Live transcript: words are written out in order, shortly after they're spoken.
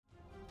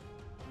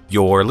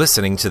You're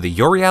listening to the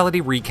Your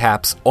Reality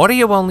Recaps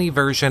audio-only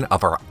version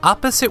of our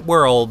Opposite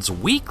Worlds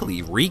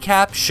weekly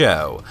recap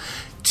show.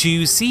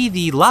 To see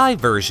the live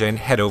version,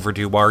 head over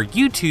to our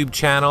YouTube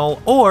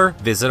channel or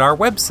visit our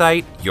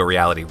website,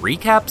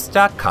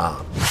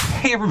 yourrealityrecaps.com.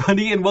 Hey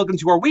everybody, and welcome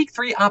to our Week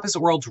 3 Opposite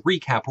Worlds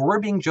recap, where we're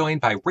being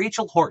joined by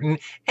Rachel Horton,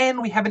 and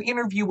we have an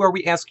interview where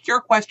we ask your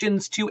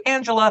questions to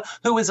Angela,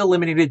 who is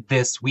eliminated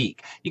this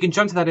week. You can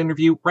jump to that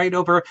interview right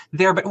over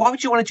there, but why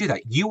would you want to do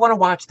that? You want to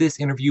watch this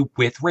interview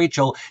with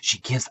Rachel. She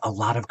gives a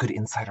lot of good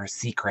insider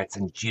secrets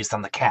and juice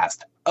on the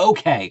cast.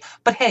 Okay,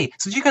 but hey,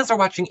 since you guys are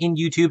watching in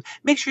YouTube,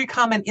 make sure you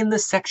comment in the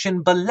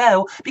section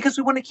below because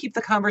we want to keep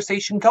the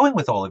conversation going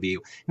with all of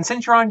you. And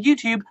since you're on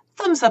YouTube,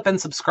 thumbs up and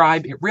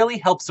subscribe. It really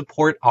helps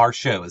support our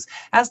shows,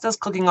 as does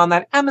clicking on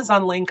that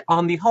Amazon link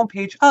on the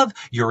homepage of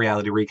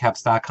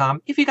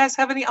yourrealityrecaps.com if you guys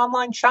have any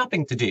online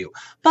shopping to do.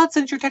 But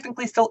since you're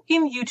technically still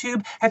in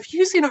YouTube, have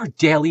you seen our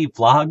daily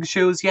vlog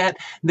shows yet?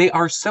 They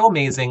are so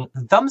amazing.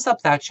 Thumbs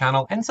up that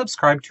channel and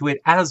subscribe to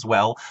it as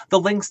well. The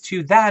links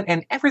to that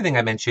and everything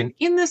I mentioned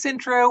in this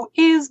intro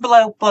is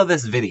below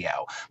this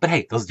video. But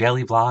hey, those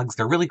daily vlogs,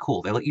 they're really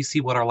cool. They let you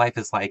see what our life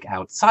is like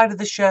outside of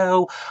the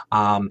show.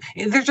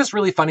 They're just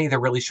really funny. They're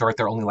really short.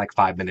 They're only like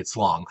 5 minutes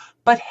long.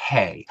 But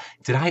hey,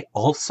 did I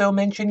also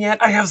mention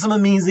yet? I have some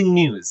amazing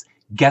news.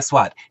 Guess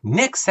what?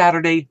 Next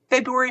Saturday,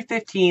 February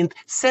 15th,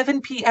 7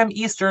 p.m.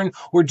 Eastern,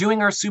 we're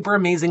doing our super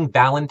amazing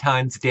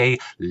Valentine's Day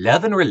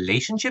Love and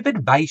Relationship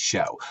Advice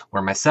Show,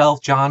 where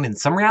myself, John, and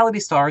some reality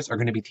stars are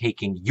going to be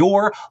taking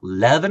your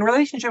love and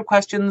relationship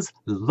questions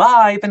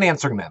live and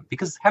answering them.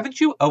 Because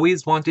haven't you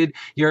always wanted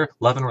your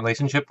love and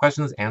relationship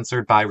questions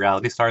answered by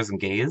reality stars and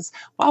gays?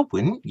 Why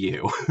wouldn't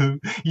you?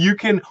 You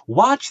can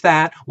watch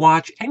that,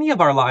 watch any of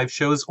our live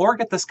shows, or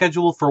get the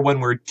schedule for when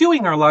we're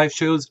doing our live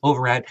shows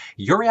over at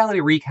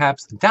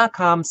yourrealityrecaps.com/live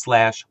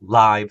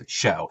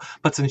show.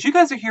 But since you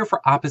guys are here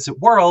for Opposite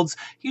Worlds,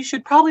 you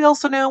should probably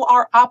also know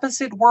our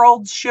Opposite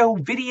Worlds show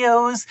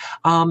videos,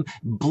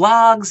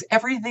 blogs,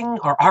 everything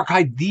are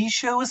archived. These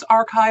shows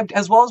archived,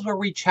 as well as where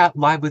we chat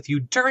live with you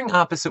during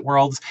Opposite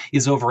Worlds,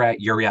 is over at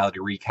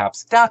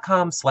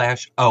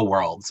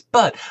yourrealityrecaps.com/oworlds.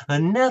 But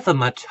enough of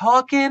my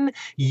talking.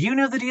 You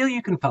know the deal.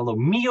 You can follow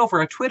me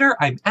over at Twitter.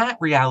 I'm at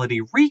Reality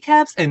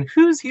Recaps. And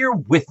who's here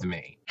with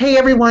me? Hey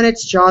everyone,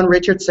 it's John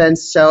Richardson.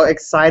 So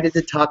excited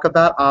to talk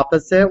about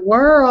Opposite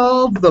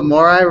Worlds. The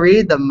more I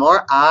read, the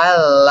more I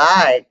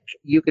like.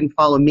 You can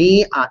follow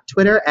me on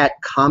Twitter at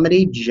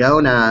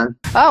ComedyJonah.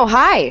 Oh,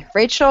 hi.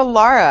 Rachel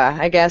Lara,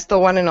 I guess, the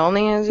one and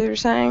only, as you were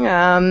saying.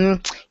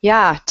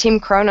 Yeah,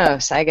 Team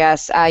Kronos, I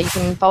guess. You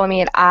can follow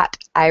me at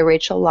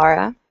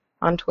iRachelLara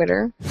on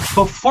Twitter.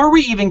 Before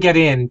we even get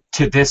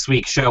into this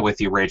week's show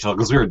with you, Rachel,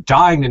 because we were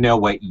dying to know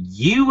what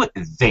you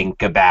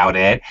think about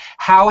it,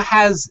 how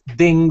has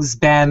things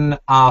been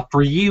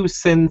for you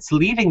since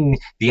leaving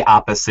the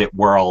Opposite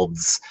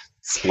Worlds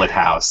split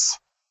house?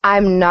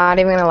 I'm not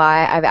even going to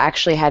lie. I've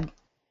actually had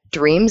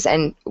dreams,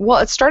 and, well,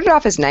 it started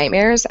off as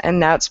nightmares, and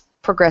now it's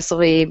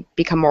progressively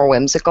become more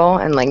whimsical,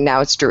 and, like,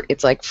 now it's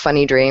like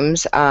funny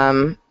dreams,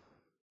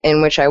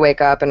 in which I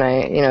wake up and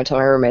I, tell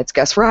my roommates,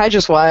 guess where I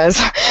just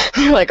was?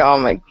 They're like, oh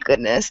my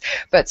goodness.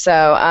 But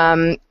so,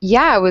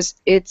 yeah,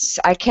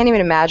 I can't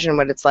even imagine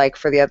what it's like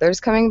for the others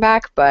coming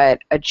back, but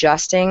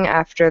adjusting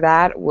after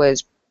that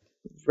was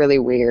really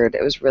weird.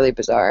 It was really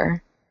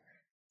bizarre.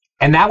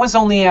 And that was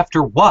only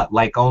after what?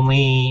 Like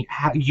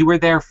you were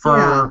there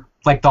for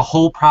like the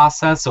whole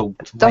process? So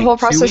the whole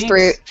process,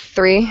 3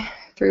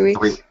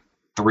 weeks.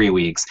 3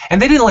 weeks.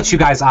 And they didn't let you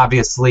guys,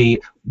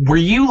 obviously. Were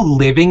you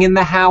living in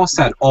the house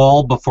at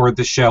all before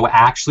the show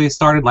actually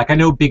started? Like, I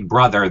know Big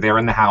Brother, they're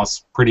in the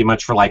house pretty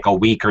much for like a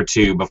week or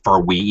two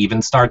before we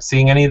even start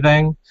seeing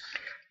anything.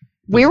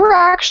 We were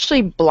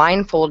actually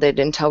blindfolded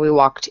until we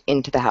walked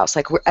into the house.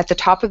 Like, we're at the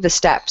top of the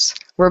steps.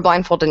 We were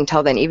blindfolded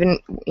until then. Even,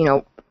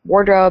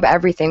 wardrobe,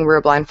 everything, we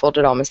were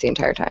blindfolded almost the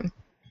entire time.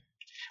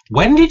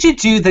 When did you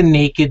do the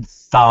naked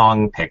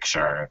thong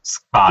pictures,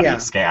 body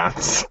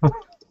scans?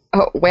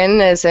 Oh,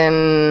 when as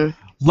in...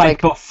 Like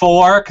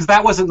before? Because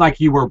that wasn't like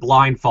you were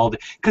blindfolded.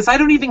 Because I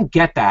don't even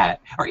get that.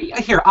 Or,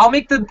 here, I'll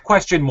make the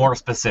question more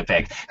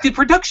specific. Did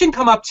production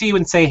come up to you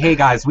and say, hey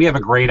guys, we have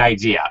a great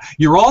idea.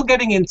 You're all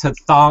getting into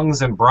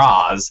thongs and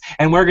bras,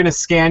 and we're going to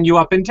scan you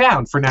up and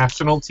down for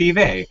national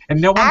TV. And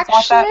no one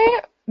thought that?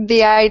 Actually,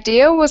 the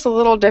idea was a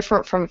little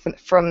different from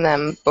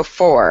them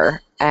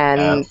before.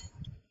 And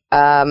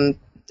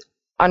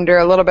under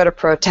a little bit of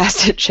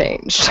protest, it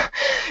changed.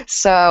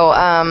 So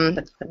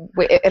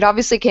it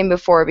obviously came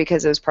before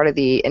because it was part of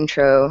the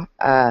intro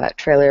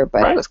trailer,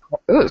 but it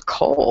was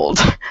cold.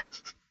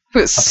 It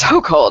was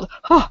so cold.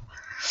 Oh.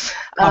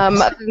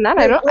 Other than that,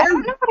 I don't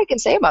know what I can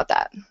say about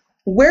that.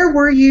 Where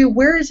were you?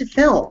 Where is it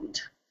filmed?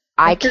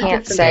 I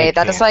can't say.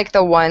 That is like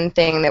the one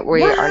thing that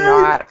we are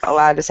not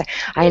allowed to say.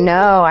 I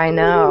know.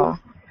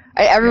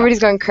 Everybody's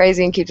going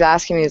crazy and keeps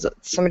asking me.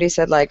 Somebody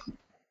said, like,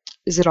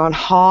 is it on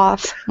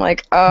Hoth? I'm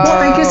like, oh.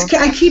 Well,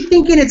 I keep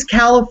thinking it's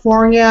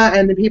California,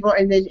 and then people are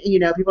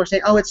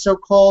saying, oh, it's so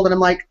cold, and I'm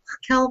like,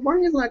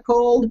 California's not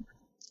cold.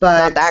 But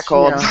not that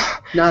cold.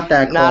 Not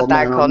that cold. Not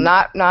that no. cold.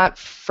 Not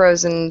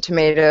frozen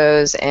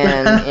tomatoes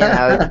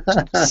and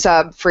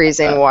sub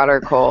freezing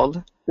water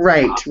cold.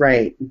 Right.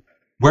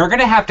 We're going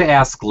to have to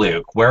ask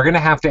Luke. We're going to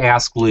have to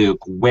ask Luke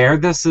where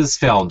this is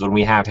filmed when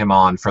we have him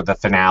on for the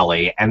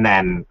finale, and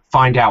then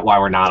find out why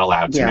we're not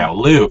allowed to know.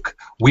 Luke,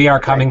 we are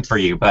coming for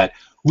you, but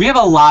we have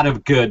a lot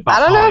of good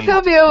behind. I don't know if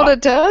he'll be able to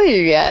tell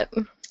you yet.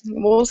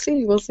 We'll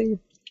see.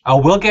 Oh,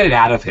 we'll get it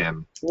out of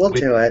him. We'll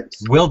do it.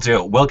 We'll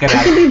do it. We'll get it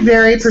out of You him. can be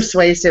very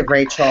persuasive,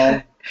 Rachel.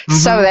 Mm-hmm.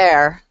 So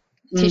there.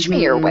 Teach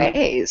me your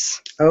ways.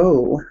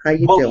 Oh, how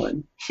you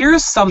doing?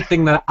 Here's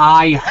something that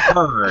I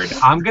heard.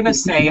 I'm going to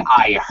say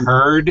I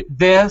heard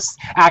this.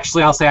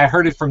 Actually, I'll say I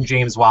heard it from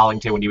James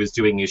Wallington when he was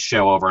doing his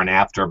show over on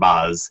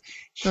AfterBuzz.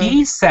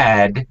 He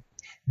said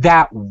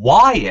that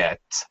Wyatt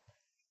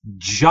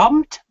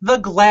jumped the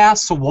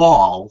glass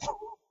wall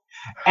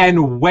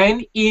and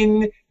went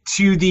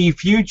into the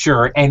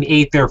future and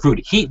ate their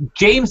food.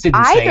 James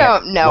didn't say it. I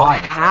don't know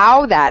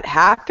how that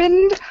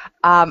happened.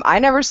 I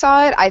never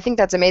saw it. I think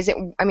that's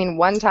amazing. I mean,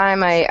 one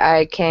time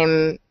I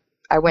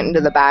went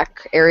into the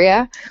back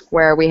area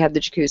where we had the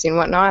jacuzzi and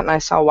whatnot, and I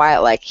saw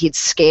Wyatt, like, he'd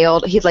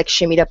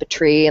shimmied up a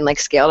tree and, like,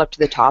 scaled up to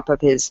the top of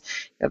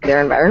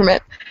their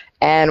environment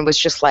and was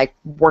just, like,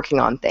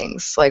 working on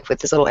things, like,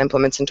 with his little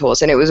implements and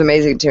tools, and it was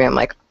amazing to me. I'm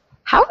like,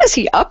 how is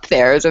he up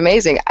there? It's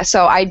amazing.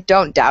 So I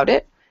don't doubt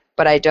it,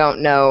 but I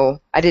don't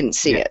know. I didn't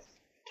see it.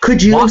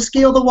 Could you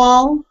scale the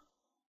wall?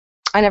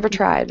 I never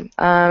tried. It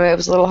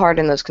was a little hard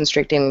in those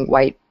constricting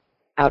white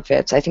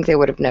outfits. I think they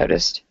would have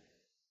noticed.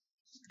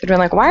 They'd been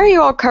like, why are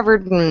you all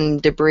covered in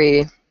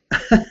debris?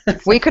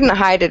 We couldn't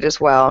hide it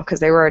as well because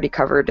they were already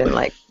covered in,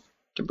 like,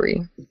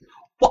 debris.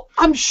 Well,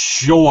 I'm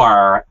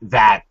sure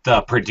that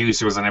the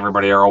producers and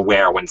everybody are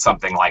aware when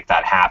something like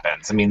that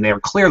happens. I mean, they're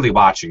clearly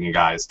watching you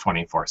guys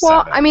 24/7.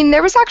 Well, I mean,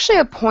 there was actually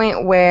a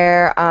point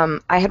where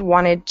I had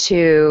wanted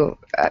to,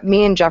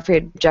 me and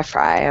Jeffrey,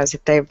 as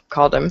they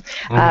called him,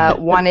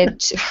 wanted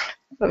to,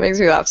 that makes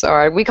me laugh so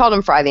hard. We called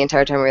him Fry the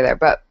entire time we were there,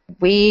 but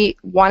we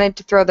wanted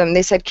to throw them.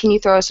 They said, can you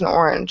throw us an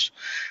orange?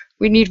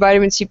 We need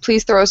vitamin C.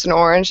 Please throw us an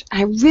orange.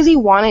 I really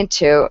wanted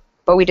to,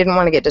 but we didn't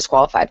want to get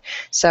disqualified.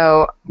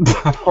 So,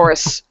 of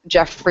course,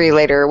 Jeffrey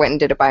later went and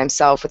did it by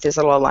himself with his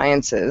little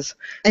alliances.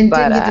 And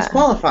didn't get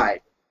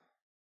disqualified?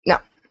 No.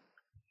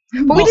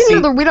 But we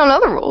don't know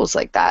the rules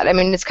like that. I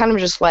mean, it's kind of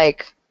just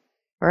like,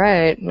 all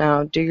right,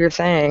 now do your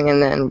thing,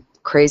 and then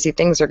crazy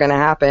things are going to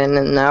happen,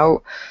 and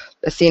now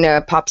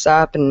Athena pops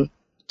up and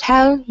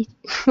tell them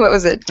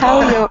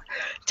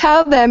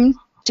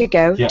to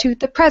go to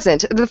the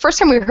present. The first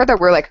time we heard that,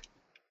 we were like,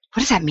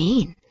 what does that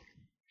mean?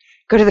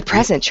 Go to the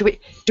present.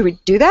 Do we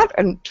do that?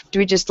 And do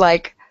we just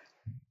like,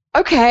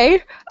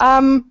 okay,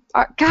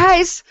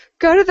 guys,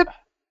 go to the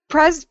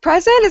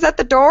present? Is that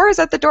the door?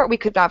 We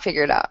could not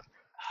figure it out.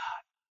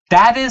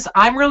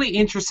 I'm really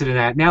interested in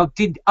that. Now,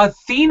 did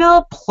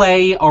Athena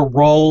play a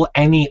role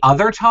any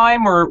other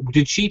time, or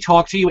did she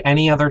talk to you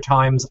any other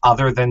times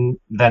other than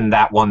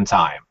that one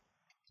time?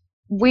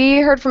 We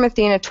heard from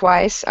Athena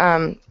twice.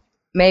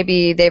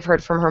 Maybe they've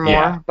heard from her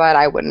more, but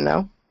I wouldn't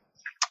know.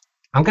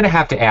 I'm going to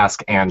have to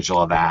ask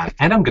Angela that,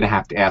 and I'm going to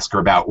have to ask her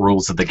about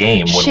rules of the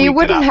game. She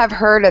wouldn't have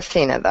heard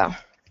Athena, though.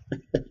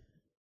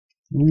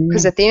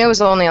 Because Athena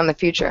was only on the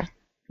future.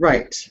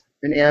 Right.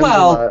 And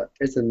Angela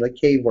is in the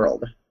cave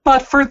world.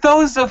 But for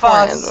those of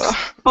us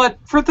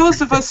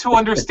who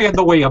understand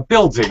the way a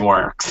building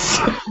works,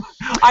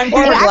 it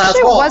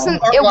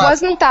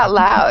wasn't that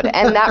loud,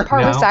 and that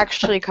part was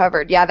actually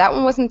covered. Yeah, that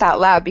one wasn't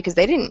that loud because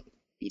they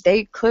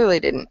clearly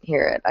didn't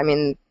hear it. I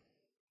mean,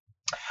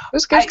 it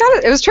was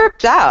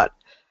tripped out.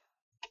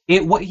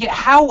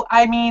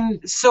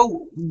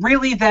 So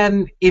really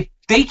then, if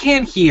they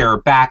can't hear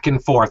back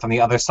and forth on the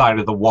other side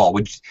of the wall,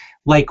 would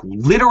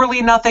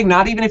literally nothing,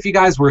 not even if you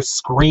guys were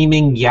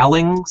screaming,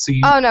 yelling?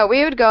 Oh no,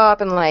 we would go up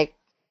and like,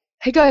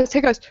 hey guys, do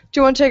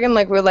you want to take, and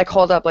like we'd like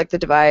hold up like the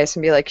device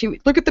and be like,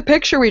 look at the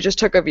picture we just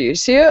took of you.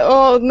 See it?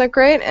 Oh, isn't that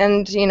great?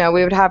 And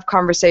we would have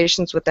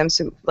conversations with them.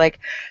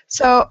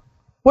 So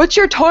what's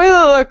your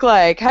toilet look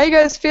like? How you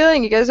guys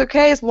feeling? You guys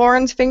okay? Is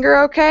Lauren's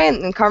finger okay?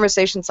 And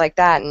conversations like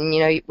that. And,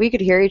 we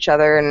could hear each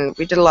other, and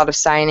we did a lot of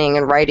signing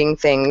and writing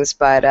things.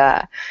 But,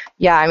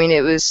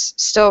 it was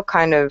still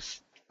kind of,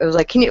 it was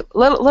like, can you, a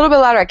little bit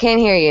louder, I can't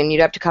hear you. And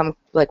you'd have to come,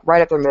 like,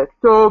 right up there and be like,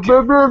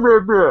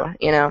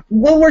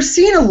 Well, we're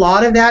seeing a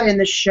lot of that in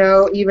the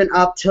show, even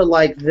up to,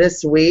 like,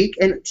 this week.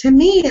 And to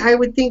me, I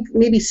would think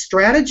maybe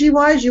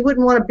strategy-wise, you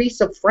wouldn't want to be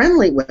so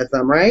friendly with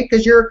them, right?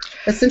 Because you're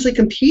essentially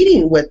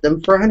competing with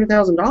them for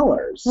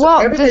 $100,000.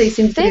 Well, everybody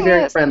seems to be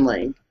very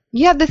friendly.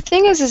 Yeah, the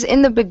thing is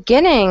in the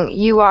beginning,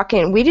 you walk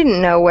in, we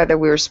didn't know whether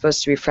we were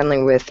supposed to be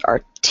friendly with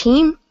our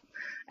team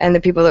and the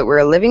people that we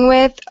were living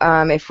with,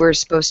 if we were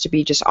supposed to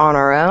be just on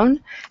our own.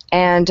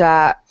 And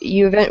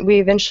we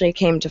eventually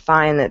came to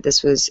find that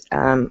this was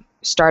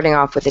starting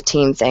off with a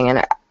team thing.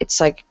 And it's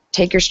like,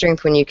 take your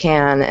strength when you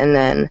can, and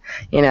then,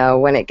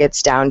 when it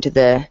gets down to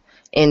the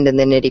end and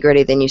the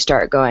nitty-gritty, then you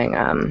start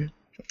going,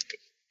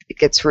 it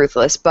gets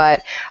ruthless.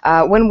 But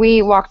when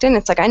we walked in,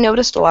 it's like I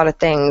noticed a lot of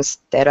things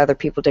that other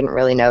people didn't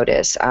really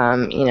notice.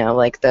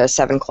 Like the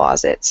 7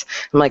 closets.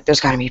 I'm like, there's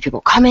got to be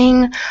people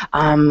coming.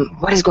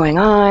 What is going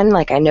on?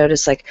 Like I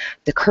noticed like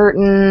the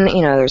curtain.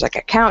 There's like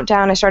a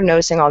countdown. I started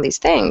noticing all these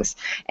things,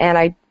 and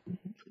I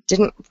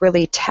didn't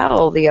really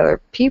tell the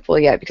other people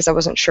yet because I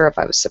wasn't sure if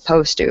I was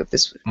supposed to.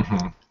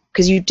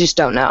 Because you just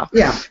don't know.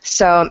 Yeah.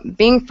 So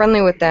being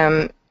friendly with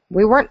them,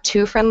 we weren't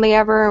too friendly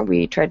ever.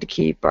 We tried to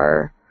keep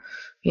our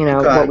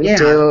what we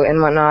do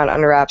and whatnot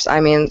under wraps.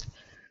 I mean,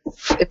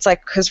 it's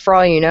like, because for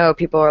all you know,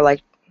 people are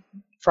like,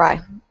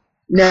 fry.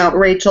 Now,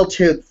 Rachel,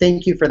 too,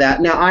 thank you for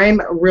that. Now,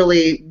 I'm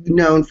really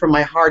known for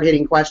my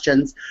hard-hitting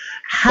questions.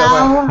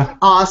 How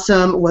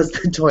awesome was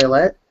the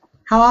toilet?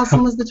 How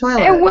awesome was the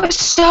toilet? It was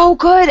so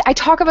good. I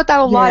talk about that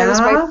a lot. Yeah? It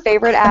was my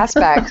favorite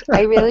aspect.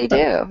 I really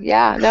do.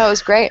 Yeah, no, it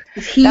was great.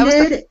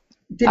 Heated?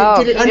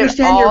 Did it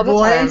understand your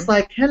voice?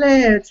 Like, hello,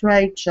 it's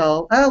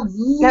Rachel. Oh,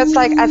 that's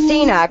like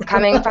Athena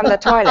coming from the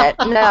toilet.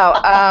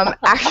 No,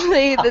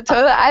 actually, the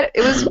toilet.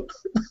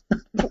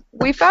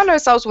 We found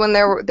ourselves when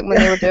they were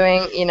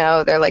doing,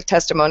 their like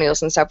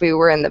testimonials and stuff. We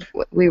were in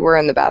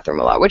the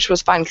bathroom a lot, which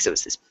was fun because it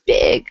was this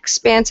big,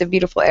 expansive,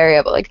 beautiful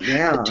area. But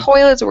the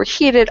toilets were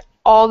heated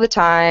all the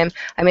time.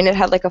 I mean, it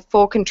had like a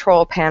full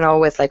control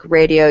panel with like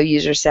radio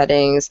user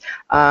settings.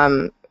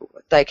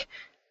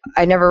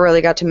 I never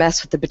really got to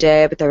mess with the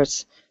bidet, but there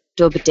was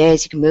dual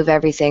bidets. You can move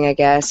everything, I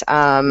guess.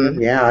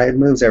 Yeah, it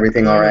moves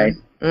everything all right.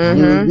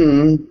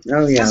 Mm-hmm.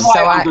 Oh, yeah. So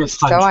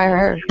I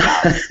heard.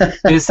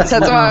 This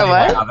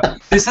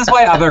is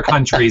why other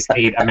countries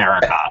hate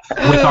America,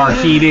 with our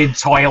heated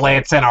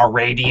toilets and our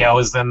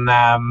radios in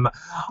them.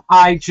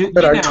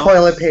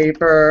 Toilet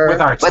paper.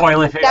 With our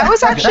toilet paper. That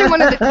was actually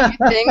one of the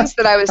few things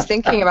that I was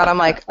thinking about. I'm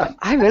like,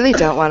 I really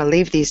don't want to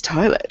leave these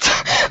toilets.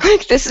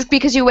 Like, this is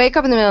because you wake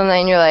up in the middle of the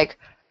night and you're like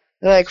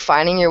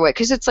finding your way,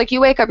 because it's like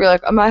you wake up, you're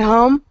like, am I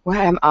home?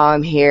 Where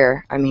I'm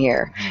here. And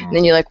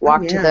then you like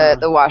walk to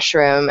the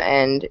washroom,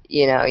 and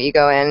you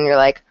go in and you're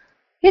like,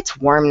 it's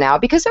warm now,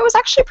 because it was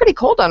actually pretty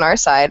cold on our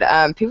side.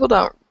 People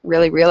don't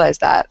really realize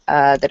that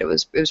it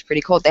was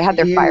pretty cold. They had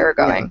their fire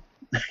going.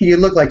 Yeah. You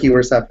look like you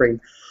were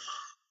suffering.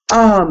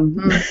 Well,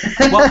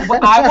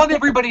 I want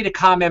everybody to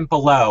comment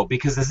below,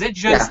 because is it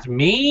just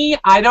me?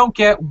 I don't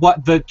get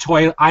what the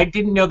toilet. I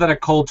didn't know that a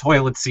cold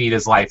toilet seat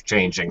is life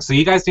changing. So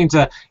you guys need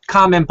to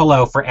comment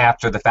below for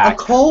after the fact.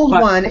 A cold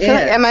one is.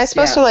 Am I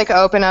supposed to like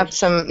open up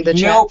the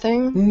chat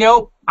thing?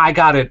 Nope. I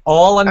got it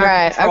all under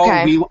control.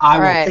 Okay.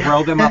 I will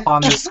throw them up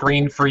on the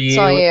screen for you. It's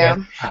all you.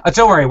 And,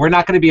 don't worry, we're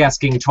not going to be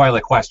asking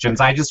toilet questions.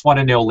 I just want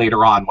to know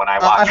later on when I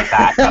watch it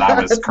back that I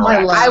was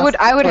correct. I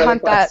would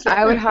hunt that.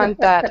 I would hunt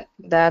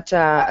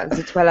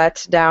the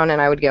toilet down,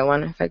 and I would get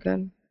one if I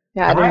could.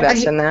 Yeah, I'd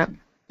invest in that.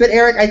 But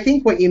Eric, I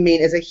think what you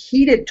mean is a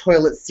heated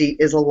toilet seat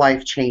is a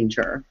life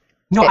changer.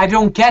 No, I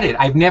don't get it.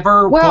 I've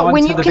never gone to the bathroom. Well,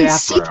 when you can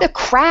see the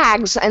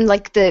crags and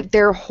like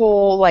their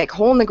whole like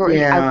hole in the ground.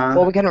 Yeah.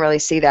 Well, we couldn't really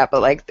see that,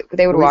 but like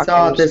they would walk in. We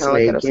saw it this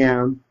week.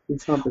 Yeah.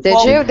 Did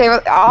you? They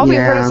were all we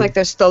heard was like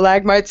there's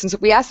stalagmites, and so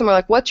we asked him, we're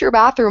like, "What's your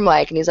bathroom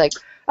like?" And he's like,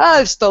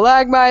 "Oh,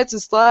 stalagmites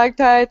and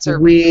stalactites."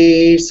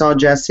 We saw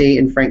Jesse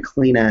and Frank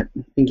clean it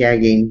and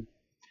gagging.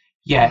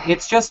 Yeah,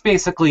 it's just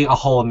basically a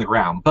hole in the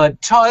ground. But,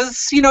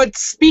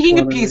 speaking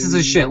of pieces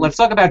of shit, let's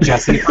talk about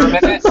Jesse for a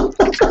minute. So,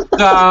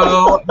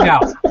 no,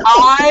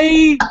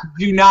 I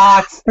do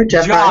not.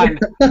 John,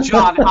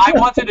 I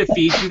wanted to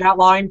feed you that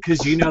line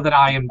because you know that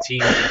I am Team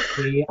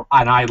Jesse,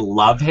 and I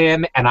love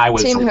him, and I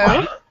was Team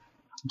right. Who?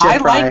 I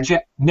like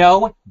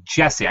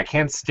Jesse. I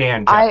can't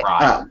stand Jeff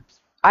Ryan.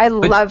 I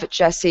love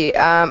Jesse.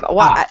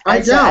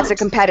 As a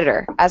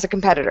competitor.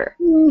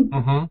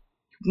 Mm-hmm.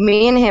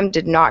 Me and him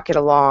did not get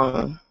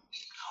along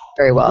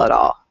very well at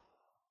all.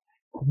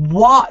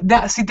 What?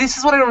 See, this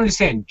is what I don't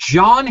understand.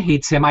 John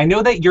hates him. I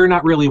know that you're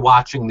not really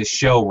watching the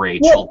show,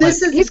 Rachel. Well,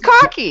 he's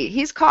cocky.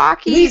 He's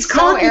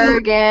so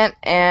arrogant,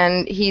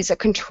 and he's a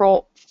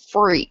control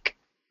freak.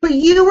 But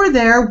you were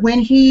there when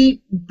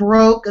he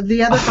broke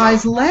the other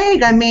guy's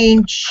leg. I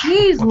mean,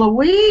 jeez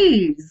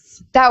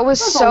Louise. That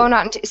was so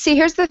not. See,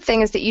 here's the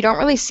thing: is that you don't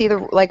really see the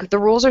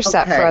rules are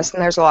set for us,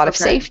 and there's a lot of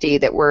safety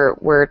that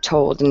we're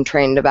told and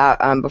trained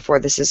about before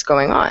this is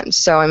going on.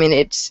 So I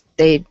mean,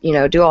 they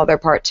do all their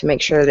part to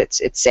make sure that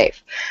it's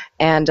safe,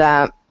 and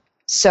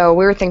so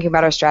we were thinking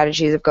about our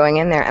strategies of going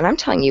in there. And I'm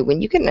telling you,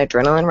 when you get an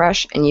adrenaline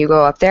rush and you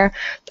go up there,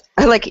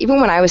 like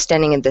even when I was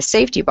standing in the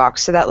safety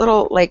box, so that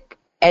little like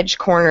edge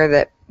corner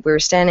that we were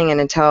standing in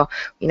until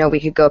we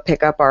could go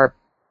pick up our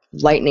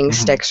lightning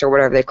sticks or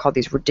whatever they call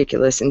these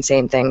ridiculous,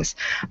 insane things.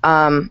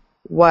 I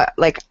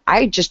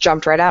just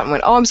jumped right out and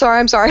went, "Oh, I'm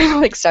sorry,"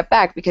 like step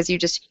back, because you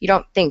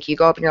don't think. You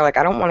go up and you're like,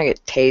 "I don't want to get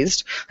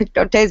tased." Like,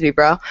 don't tase me,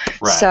 bro.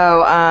 Right.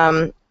 So,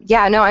 I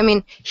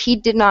mean, he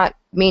did not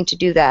mean to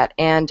do that,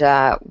 and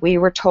we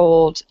were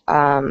told,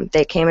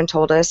 they came and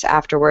told us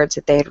afterwards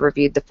that they had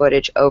reviewed the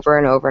footage over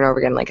and over and over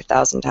again, like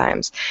 1,000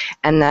 times,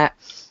 and that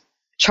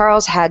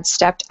Charles had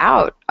stepped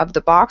out of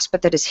the box,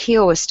 but that his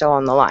heel was still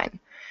on the line.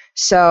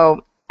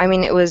 So I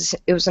mean, it was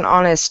an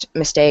honest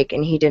mistake,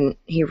 and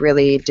he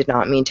really did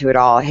not mean to at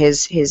all.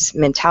 His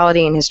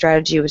mentality and his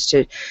strategy was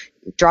to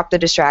drop the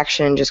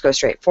distraction and just go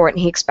straight for it, and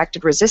he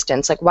expected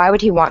resistance. Like, why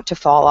would he want to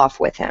fall off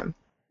with him?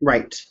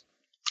 Right.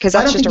 Because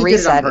that's just a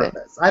reset.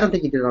 I don't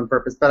think he did it on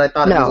purpose, but I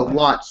thought it was a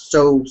lot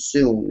so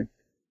soon,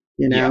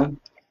 you know? Yeah.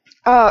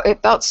 Oh, it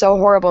felt so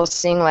horrible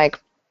seeing, like,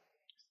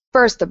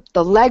 first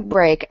the leg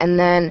break, and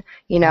then,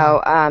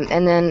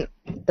 and then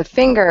the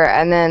finger,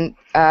 and then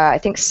I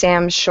think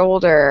Sam's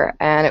shoulder,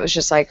 and it was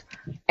just like,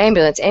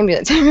 ambulance,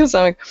 ambulance, ambulance.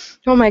 I'm like,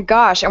 oh my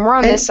gosh, and we're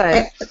on this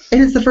side.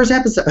 And it's the first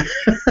episode.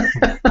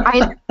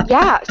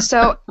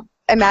 So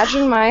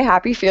imagine my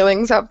happy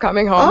feelings of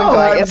coming home and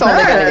going, it's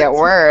only going to get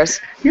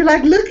worse. You're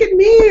like, look at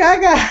me,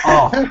 I'm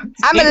alive!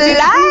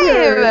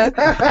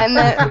 And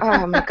then,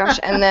 oh my gosh,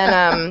 and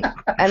then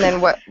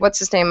what's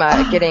his name,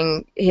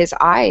 getting his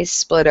eyes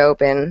split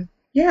open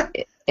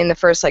in the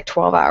first,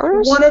 12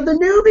 hours? One of the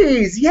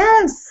newbies,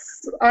 yes!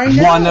 I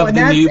know. One of the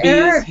newbies.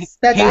 Eric's.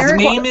 His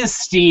name is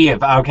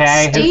Steve,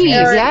 okay? Steve,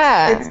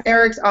 It's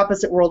Eric's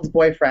opposite world's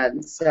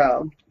boyfriend,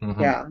 so,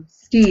 yeah.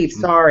 Steve,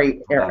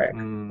 sorry, Eric.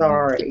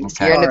 Sorry.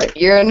 Okay.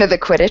 You're into the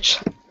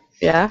Quidditch?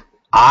 Yeah?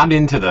 I'm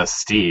into the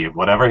Steve,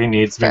 whatever he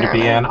needs me to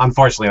be in.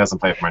 Unfortunately, he doesn't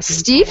play for my team.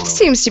 Steve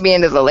seems to be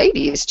into the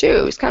ladies,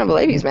 too. He's kind of a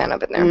ladies' man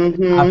up in there.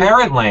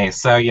 Apparently,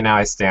 so,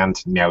 I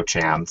stand no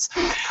chance.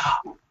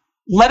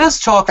 Let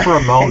us talk for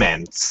a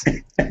moment.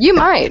 You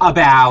might.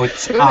 About,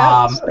 Steve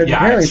likes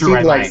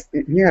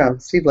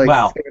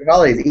favorite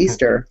holidays,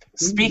 Easter.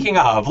 Speaking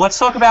of, let's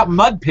talk about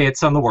mud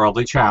pits on the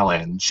Worldly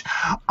Challenge.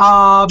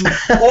 Or,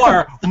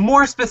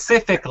 more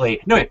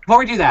specifically, before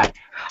we do that.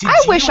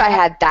 I wish I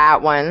had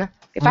that one.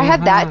 If I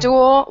had that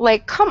duel,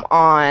 come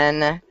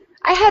on.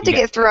 I had to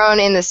get thrown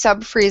in the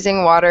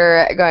sub-freezing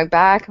water, going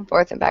back and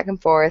forth,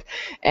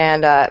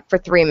 and for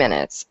 3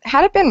 minutes.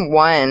 Had it been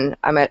one,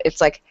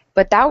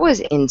 but that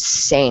was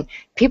insane.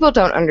 People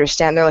don't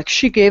understand. They're like,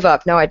 she gave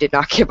up. No, I did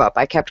not give up.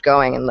 I kept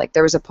going. And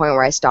there was a point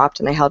where I stopped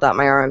and I held out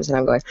my arms and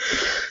I'm going,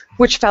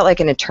 which felt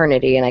like an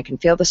eternity. And I can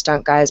feel the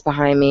stunt guys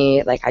behind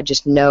me. I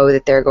just know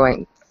that they're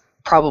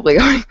probably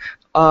going,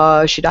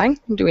 is she dying?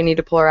 Do we need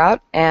to pull her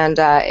out? And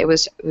it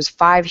was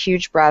 5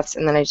 huge breaths,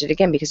 and then I did it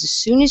again, because as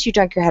soon as you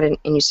dunk your head in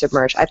and you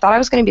submerge, I thought I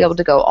was going to be able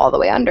to go all the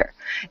way under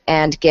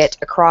and get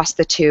across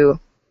the 2.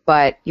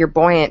 But you're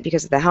buoyant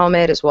because of the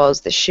helmet as well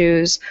as the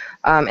shoes.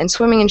 And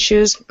swimming in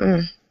shoes,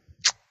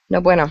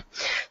 no bueno.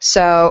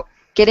 So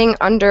getting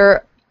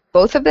under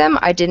both of them,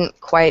 I didn't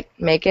quite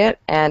make it.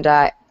 And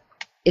as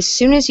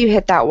soon as you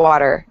hit that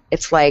water,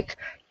 it's like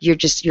your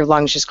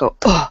lungs just go,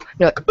 oh.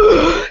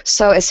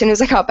 So as soon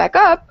as I got back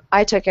up,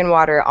 I took in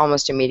water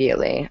almost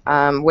immediately,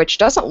 which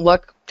doesn't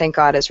look, thank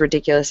God, as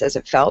ridiculous as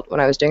it felt when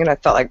I was doing it. I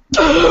felt like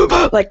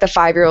the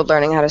 5-year-old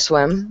learning how to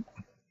swim.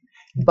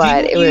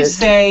 But Didn't you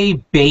say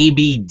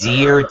baby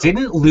deer?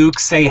 Didn't Luke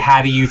say,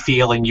 how do you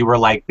feel? And you were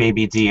like,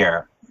 baby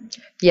deer.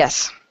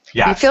 Yes.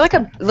 Yeah. You feel like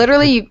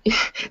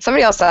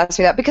somebody else asked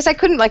me that because I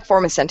couldn't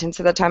form a sentence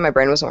at the time. My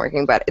brain wasn't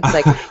working, but it's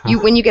like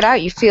when you get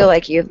out, you feel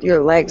like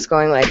your legs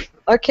going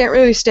I can't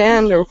really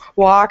stand or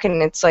walk,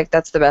 and it's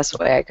that's the best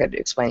way I could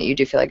explain it. You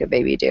do feel like a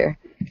baby deer.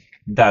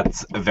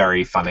 That's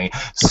very funny.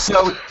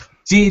 So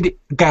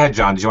go ahead,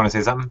 John. Did you want to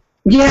say something?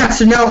 Yeah,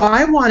 so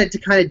I wanted to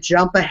kind of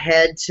jump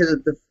ahead to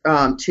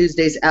the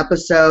Tuesday's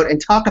episode and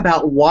talk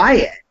about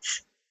Wyatt.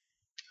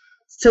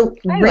 So,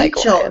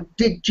 Rachel,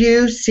 did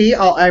you see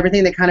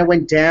everything that kind of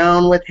went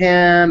down with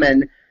him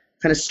and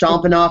kind of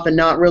stomping off and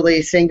not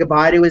really saying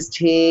goodbye to his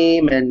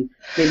team, and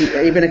maybe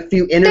even a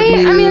few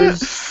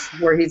interviews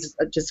where he's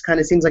just kind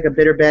of seems like a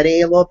bitter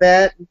Betty a little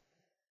bit?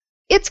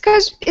 It's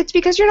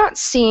because you're not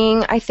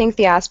seeing, I think,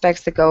 the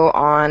aspects that go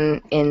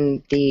on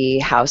in the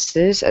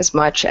houses as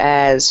much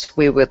as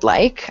we would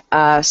like.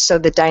 So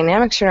the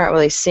dynamics you're not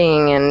really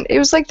seeing. And it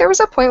was there was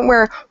a point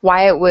where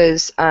Wyatt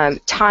was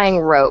tying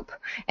rope,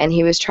 and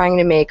he was trying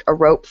to make a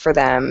rope for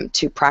them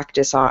to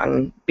practice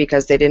on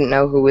because they didn't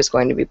know who was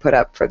going to be put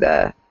up for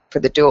the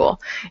duel.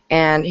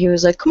 And he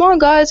was like, come on,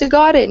 guys, I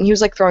got it. And he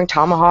was throwing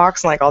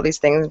tomahawks and all these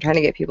things and trying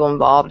to get people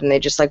involved, and they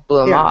just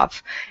blew him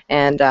off.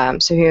 And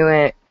so he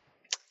went,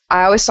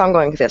 I always saw him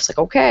going this,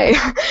 okay,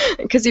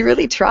 because he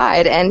really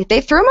tried, and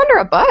they threw him under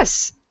a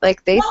bus.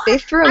 They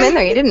threw him in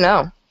there. You didn't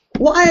know.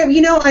 Well,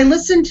 I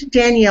listened to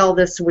Danielle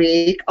this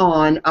week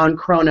on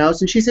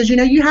Kronos, and she says,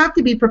 you have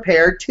to be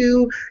prepared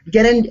to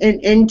get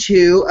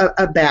into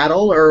a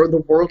battle or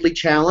the Worldly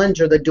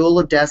Challenge or the Duel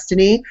of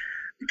Destiny.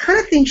 I kind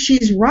of think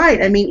she's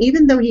right. I mean,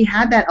 even though he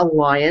had that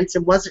alliance,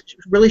 it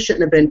really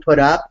shouldn't have been put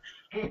up.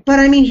 But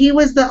I mean, he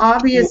was the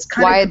obvious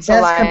kind of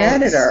best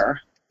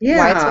competitor. Yeah.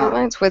 Wyatt's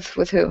alliance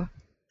with who?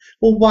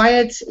 Well,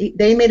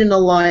 they made an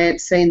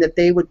alliance saying that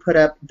they would put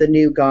up the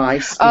new guy,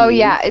 Steve. Oh,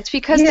 yeah. It's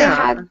because they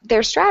had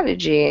their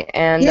strategy,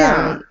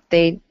 and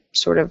they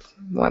sort of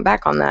went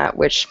back on that,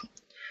 which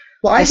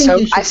I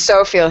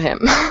so feel him.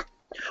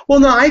 Well,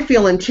 no, I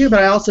feel him too, but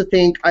I also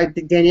think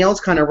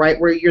Danielle's kind of right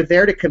where you're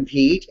there to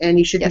compete, and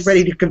you should be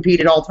ready to compete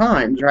at all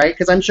times, right?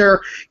 Because I'm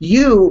sure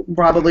you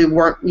probably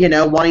weren't,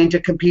 wanting to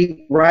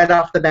compete right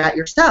off the bat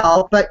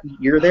yourself, but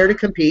you're there to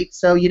compete,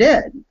 so you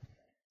did.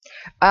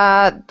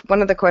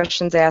 One of the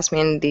questions they asked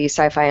me in the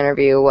sci-fi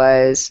interview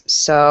was,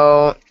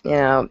 so,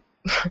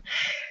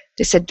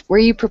 they said, were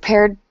you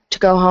prepared to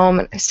go home?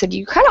 And I said,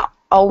 you kind of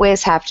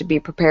always have to be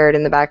prepared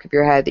in the back of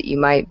your head that you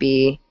might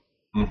be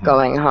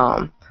going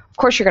home. Of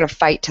course, you're going to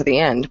fight to the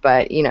end,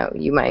 but you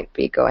might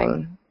be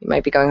going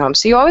home.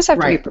 So you always have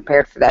to be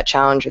prepared for that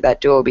challenge or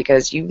that duel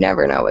because you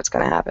never know what's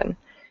going to happen.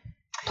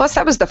 Plus,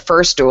 that was the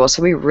first duel,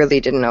 so we really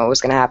didn't know what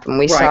was going to happen.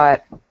 We saw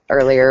it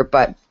earlier,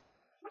 but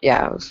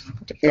yeah, it was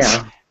ridiculous.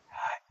 Yeah.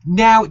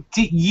 Now,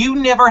 you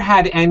never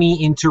had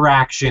any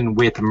interaction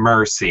with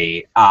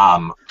Mercy,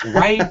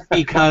 right?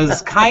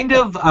 Because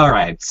all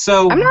right.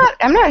 So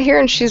I'm not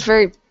hearing she's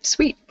very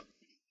sweet.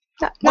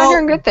 Not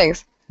hearing good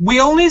things. We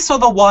only saw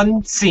the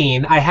one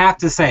scene, I have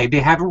to say.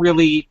 They haven't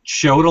really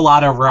showed a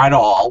lot of her at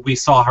all. We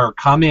saw her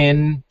come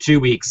in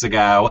 2 weeks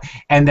ago,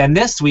 and then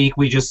this week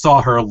we just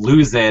saw her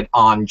lose it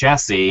on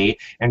Jesse,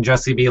 and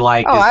Jesse be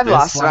like, oh, I've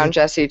lost it on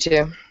Jesse,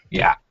 too.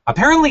 Yeah.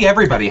 Apparently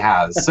everybody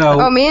has.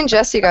 So. Me and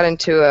Jesse got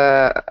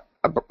into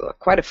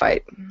quite a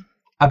fight.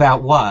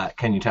 About what?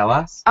 Can you tell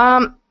us?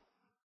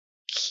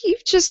 He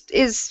just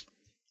is...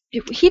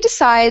 He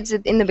decides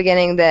in the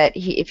beginning that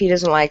if he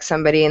doesn't like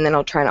somebody, and then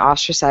he'll try and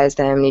ostracize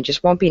them, and he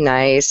just won't be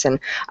nice. And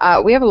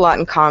we have a lot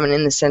in common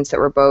in the sense that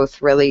we're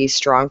both really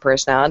strong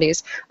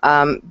personalities.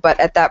 But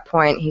at that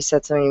point, he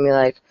said something to me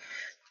like,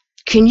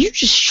 "Can you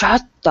just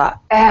shut the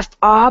F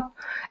up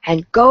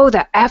and go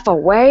the F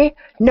away?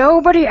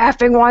 Nobody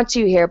effing wants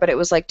you here." But it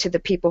was like to the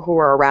people who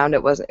were around.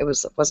 It wasn't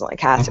like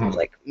cast. It was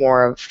like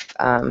more of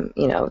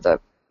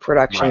the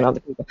production and other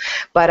people.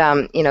 But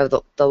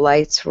the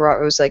lights were,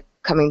 it was like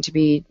coming to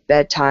be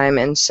bedtime,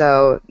 and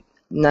so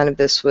none of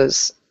this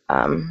was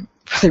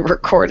really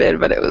recorded,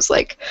 but it was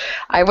like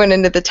I went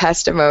into the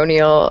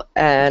testimonial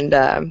and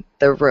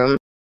the room,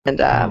 and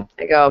I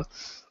go,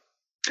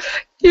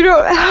 "You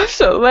don't have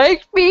to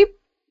like me,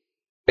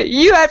 but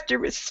you have to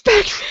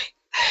respect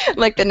me."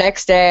 Like the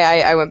next day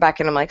I went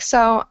back and I'm like,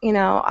 so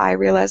I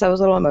realized I was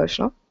a little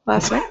emotional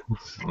last night,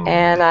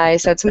 and I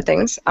said some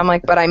things. I'm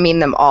like, but I mean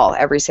them all,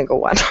 every single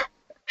one.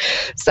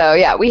 So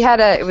yeah,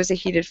 it was a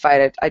heated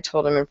fight. I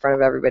told him in front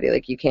of everybody,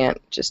 like, you can't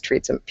just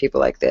treat some people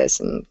like this,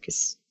 and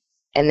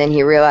then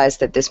he realized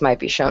that this might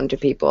be shown to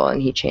people,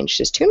 and he changed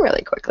his tune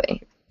really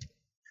quickly.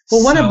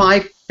 Well, one of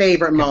my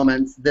favorite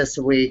moments this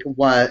week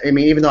was,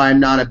 even though I'm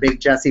not a big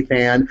Jesse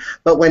fan,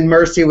 but when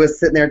Mercy was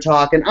sitting there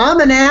talking,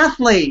 I'm an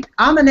athlete.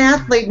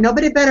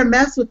 Nobody better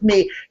mess with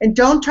me. And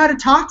don't try to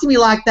talk to me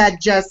like that,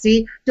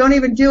 Jesse. Don't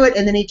even do it.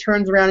 And then he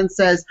turns around and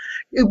says,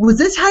 was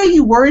this how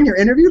you were in your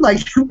interview?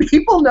 Like, do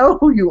people know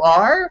who you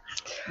are?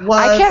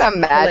 I can't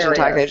imagine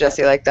talking to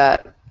Jesse like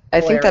that. I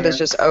think that is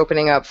just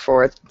opening up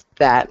for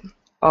that.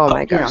 Oh,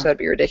 my gosh, that'd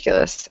be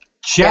ridiculous.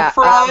 Jeff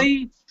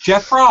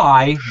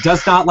Fry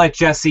does not let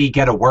Jesse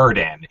get a word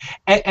in.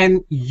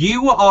 And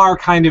you are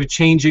kind of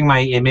changing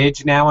my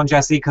image now on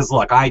Jesse, because,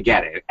 look, I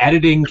get it.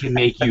 Editing can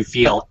make you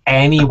feel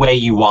any way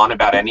you want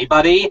about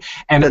anybody,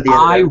 and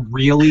I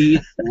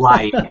really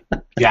like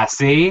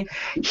Jesse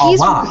a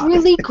lot. He's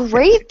really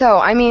great,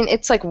 though.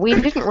 It's like we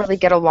didn't really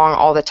get along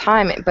all the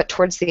time, but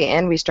towards the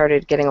end we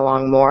started getting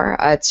along more.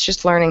 It's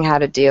just learning how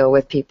to deal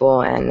with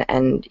people and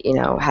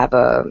have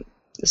a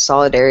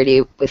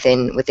solidarity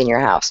within your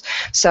house.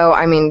 So,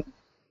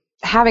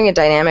 having a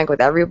dynamic with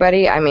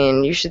everybody,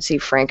 you should see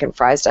Frank and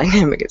Fry's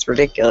dynamic. It's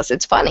ridiculous.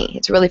 It's funny.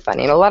 It's really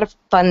funny. And a lot of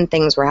fun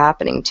things were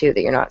happening, too,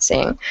 that you're not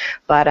seeing.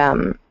 But,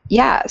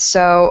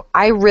 so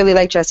I really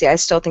like Jesse. I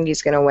still think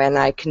he's going to win.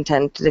 I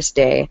contend to this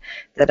day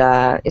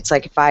that it's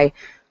like if I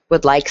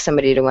would like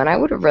somebody to win, I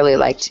would have really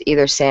liked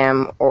either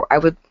Sam or I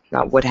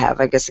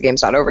guess the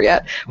game's not over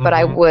yet, but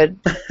I would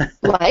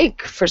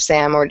like for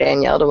Sam or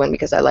Danielle to win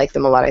because I like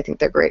them a lot. I think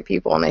they're great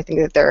people, and I think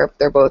that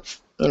they're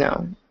both,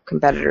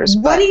 competitors.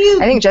 I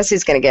think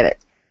Jesse's going to get it.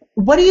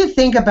 What do you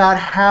think about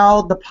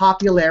how the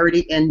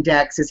popularity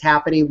index is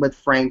happening with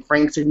Frank?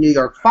 Frank's a New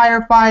York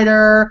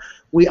firefighter.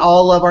 We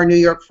all love our New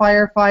York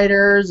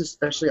firefighters,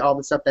 especially all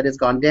the stuff that has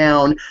gone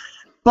down.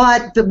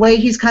 But the way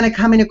he's kind of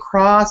coming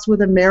across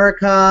with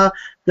America,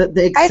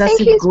 the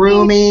excessive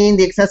grooming.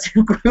 He's so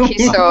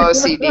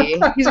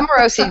OCD. He's more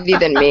OCD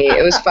than me.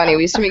 It was funny.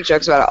 We used to make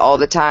jokes about it all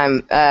the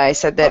time. I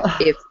said that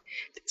if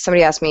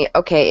somebody asked me,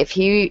 okay, if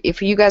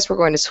you guys were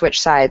going to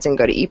switch sides and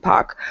go to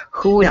Epoch,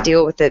 who would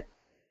deal with it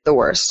the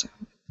worst?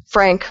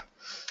 Frank.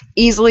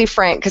 Easily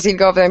Frank, because he'd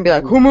go over there and be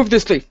like, who moved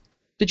this leaf?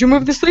 Did you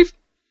move this leaf?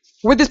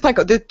 Where'd this plant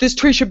go? This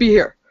tree should be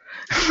here.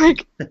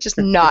 Like, just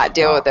not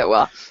deal with it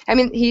well.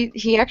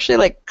 He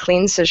actually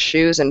cleans his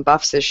shoes and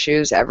buffs his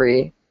shoes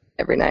every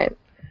night.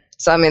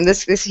 So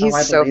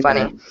he's so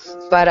funny.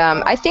 That. But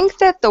I think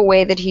that the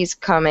way that he's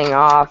coming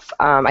off,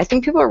 I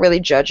think people are really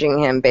judging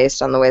him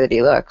based on the way that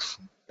he looks,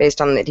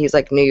 based on that he's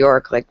New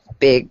York,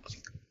 big.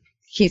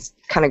 He's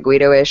kind of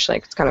Guido-ish,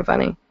 it's kind of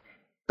funny,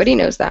 but he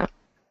knows that.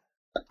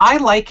 I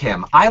like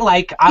him. I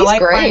like great.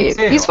 Frank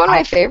too. He's one of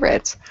my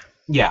favorites.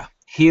 Yeah,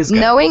 he is good.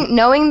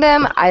 Knowing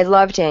them, I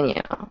love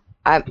Danielle.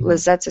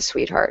 Lizette's a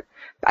sweetheart.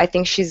 I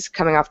think she's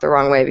coming off the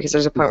wrong way because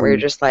there's a point where you're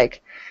just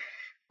like,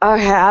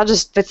 okay,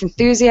 with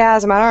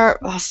enthusiasm,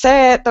 I'll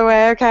say it the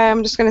way, okay,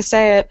 I'm just going to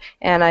say it.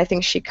 And I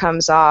think she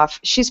comes off,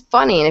 she's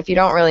funny, and if you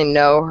don't really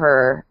know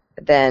her,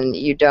 then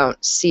you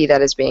don't see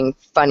that as being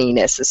funny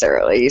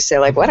necessarily. You say,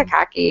 like, what a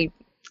cocky,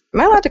 am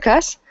I allowed to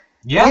cuss?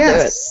 Yeah.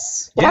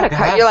 Yes. You're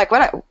like,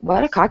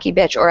 what a cocky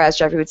bitch. Or as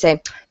Jeffrey would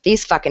say,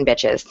 these fucking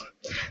bitches.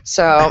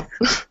 So,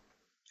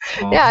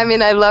 yeah, I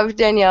mean, I love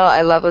Danielle,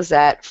 I love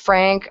Lizette.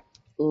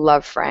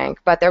 Love Frank.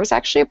 But there was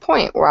actually a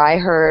point where I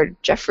heard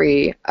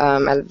Jeffrey,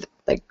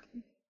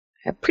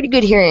 a pretty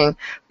good hearing,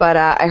 but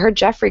I heard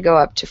Jeffrey go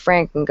up to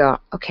Frank and go,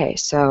 okay,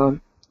 so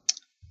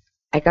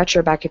I got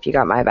your back if you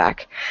got my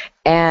back.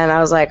 And I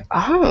was like,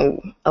 oh,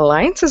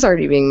 alliance is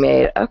already being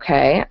made.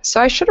 Okay.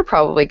 So I should have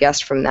probably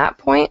guessed from that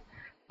point,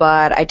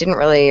 but I didn't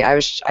really. I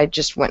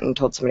just went and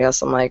told somebody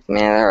else. I'm like,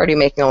 man, they're already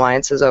making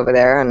alliances over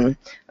there. And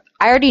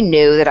I already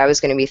knew that I was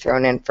going to be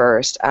thrown in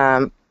first.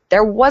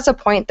 There was a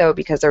point, though,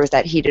 because there was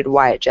that heated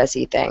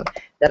Wyatt-Jesse thing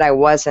that I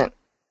wasn't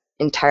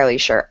entirely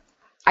sure.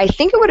 I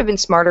think it would have been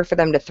smarter for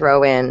them to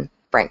throw in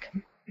Frank.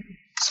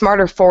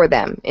 Smarter for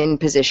them in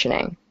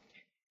positioning.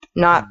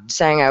 Not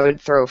saying I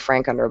would throw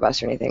Frank under a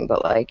bus or anything,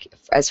 but like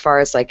as far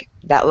as like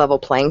that level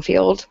playing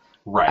field,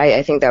 right.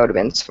 I think that would have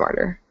been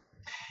smarter.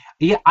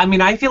 Yeah, I mean,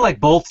 I feel like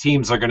both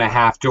teams are going to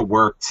have to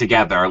work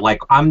together. Like,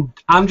 I'm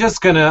just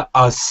going to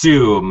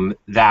assume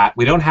that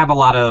we don't have a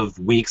lot of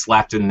weeks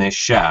left in this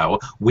show.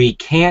 We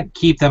can't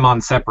keep them on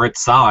separate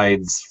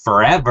sides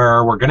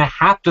forever. We're going to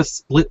have to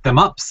split them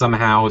up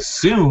somehow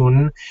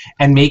soon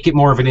and make it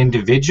more of an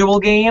individual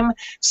game.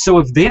 So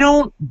if they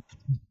don't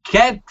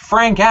get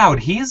Frank out,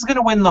 he's going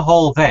to win the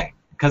whole thing.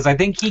 Because I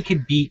think he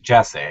could beat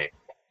Jesse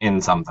in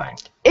something.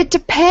 It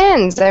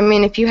depends. I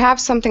mean, if you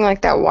have something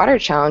like that water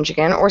challenge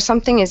again, or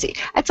something it's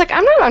like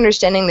I'm not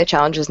understanding the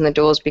challenges in the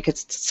duels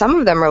because some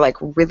of them are like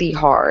really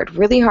hard.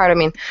 I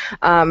mean,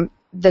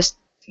 this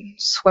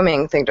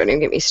swimming thing, don't even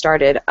get me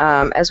started,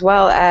 as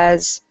well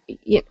as,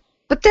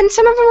 but then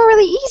some of them are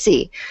really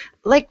easy.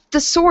 Like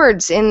the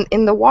swords in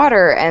the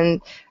water,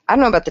 and I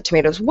don't know about the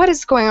tomatoes. What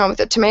is going on with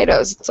the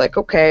tomatoes? It's like,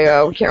 okay,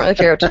 we can't really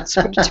figure out what's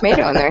a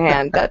tomato in their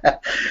hand,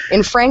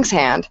 in Frank's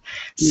hand.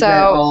 So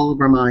that all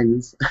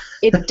reminds.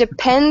 It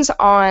depends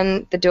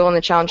on the duel and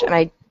the challenge, and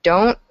I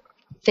don't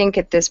think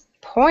at this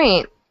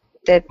point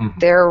that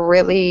they're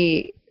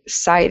really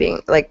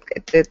siding,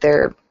 like that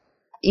they're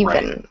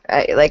even,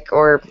 right.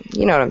 Or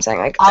you know what I'm saying,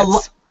 like.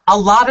 A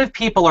lot of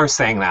people are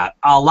saying that.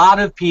 A lot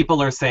of people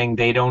are saying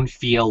they don't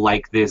feel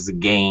like this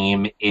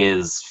game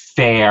is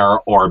fair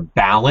or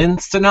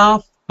balanced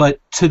enough. But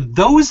to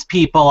those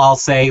people, I'll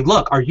say,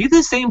 look, are you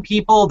the same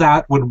people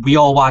that when we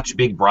all watch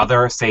Big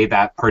Brother say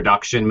that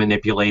production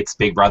manipulates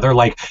Big Brother?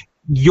 Like,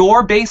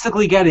 you're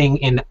basically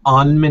getting an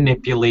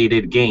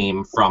unmanipulated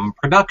game from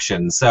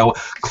production. So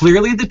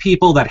clearly the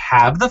people that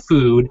have the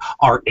food,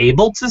 are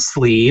able to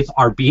sleep,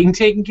 are being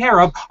taken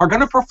care of, are going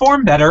to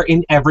perform better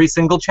in every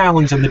single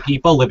challenge than the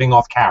people living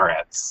off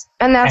carrots.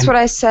 And that's what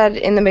I said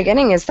in the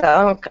beginning is that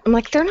I'm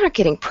like, they're not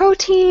getting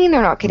protein,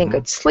 they're not getting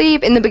good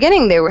sleep. In the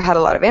beginning, they had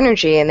a lot of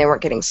energy and they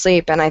weren't getting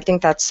sleep. And I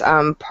think that's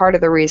part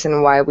of the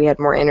reason why we had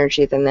more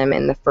energy than them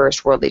in the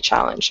first Worldly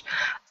Challenge.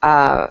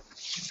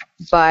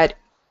 But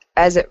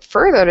as it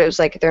furthered, it was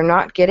like they're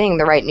not getting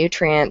the right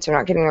nutrients, they're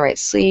not getting the right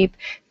sleep,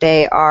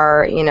 they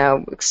are,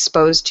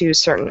 exposed to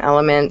certain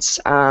elements,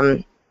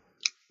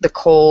 the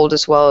cold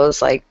as well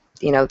as like,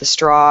 the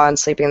straw and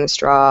sleeping in the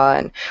straw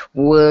and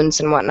wounds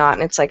and whatnot.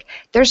 And it's like,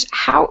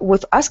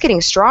 with us getting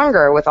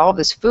stronger with all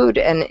this food,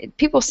 and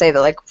people say that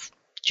like,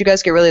 did you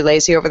guys get really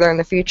lazy over there in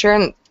the future?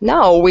 And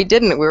no, we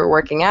didn't. We were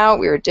working out,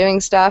 we were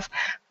doing stuff.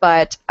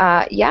 But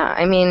yeah,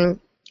 I mean,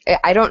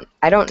 I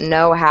don't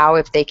know how,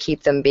 if they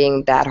keep them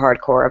being that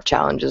hardcore of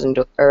challenges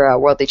or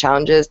worldly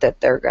challenges, that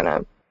they're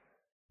gonna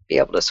be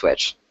able to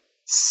switch.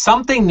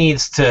 Something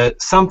needs to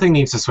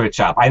switch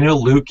up. I know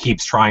Luke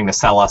keeps trying to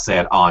sell us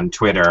it on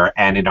Twitter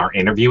and in our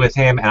interview with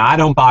him, and I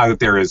don't buy that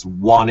there is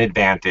one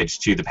advantage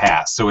to the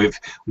past. So if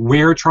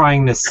we're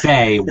trying to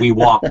say we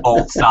want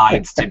both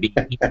sides to be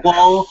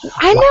equal,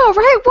 I know,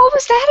 right? What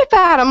was that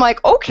about? I'm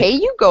like, okay,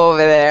 you go over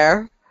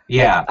there.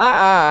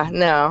 Yeah.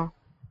 No.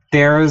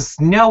 There's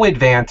no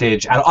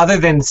advantage other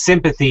than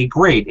sympathy.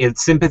 Great.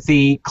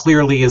 Sympathy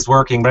clearly is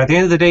working, but at the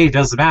end of the day, it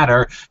doesn't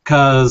matter,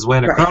 because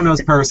when a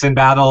Chronos person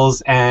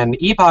battles an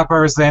Epoch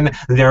person,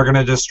 they're going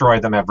to destroy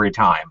them every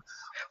time.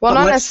 Well,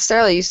 not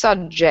necessarily. You saw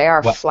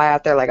JR fly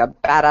out there like a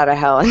bat out of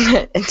hell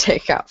and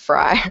take out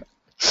Fry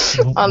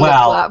on the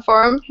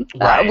platform.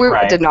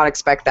 We did not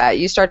expect that.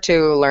 You start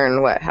to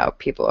learn how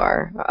people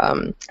are.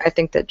 I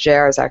think that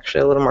JR is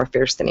actually a little more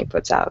fierce than he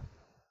puts out.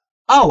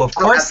 Oh, of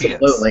course he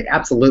is.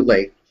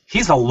 Absolutely.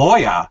 He's a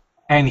lawyer,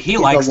 and he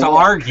likes to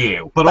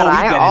argue. But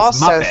I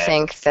also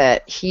think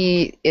that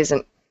he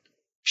isn't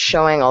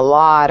showing a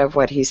lot of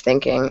what he's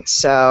thinking.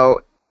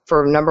 So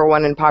for number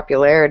one in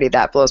popularity,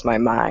 that blows my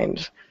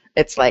mind.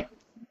 It's like,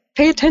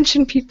 pay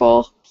attention,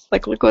 people.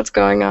 Like, look what's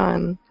going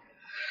on.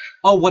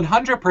 Oh,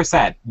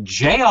 100%.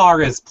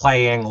 JR is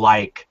playing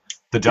like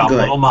the dumb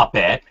little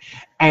Muppet,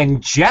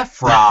 and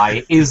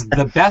Jeffrey is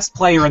the best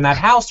player in that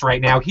house right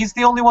now. He's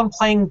the only one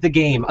playing the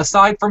game,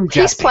 aside from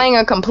Jesse. He's playing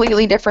a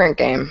completely different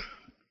game.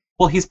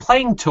 Well, he's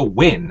playing to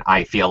win,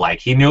 I feel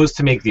like. He knows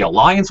to make the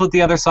alliance with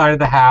the other side of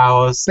the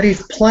house. But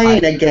he's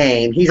playing a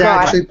game. He's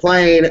actually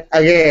playing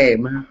a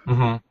game.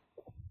 Mm-hmm.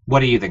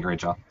 What do you think,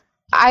 Rachel?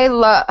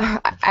 I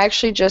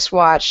actually just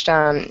watched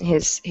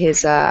his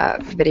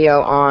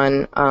video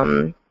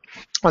on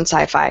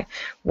Sci-Fi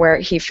where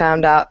he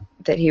found out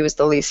that he was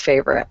the least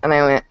favorite, and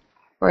I went,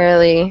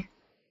 "Really?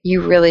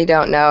 You really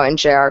don't know?" And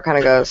JR kind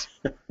of goes,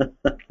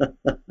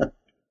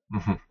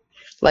 mm-hmm.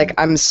 Like,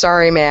 "I'm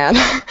sorry, man."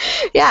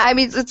 Yeah, I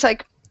mean, it's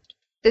like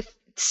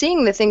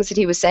seeing the things that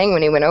he was saying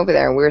when he went over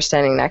there, and we were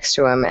standing next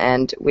to him,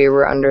 and we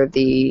were under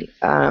the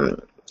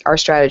our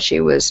strategy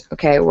was,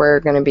 okay,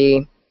 we're going to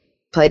be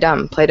play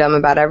dumb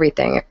about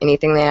everything.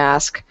 Anything they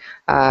ask,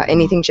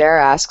 anything JR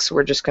asks,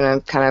 we're just going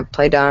to kind of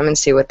play dumb and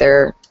see what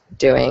they're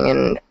doing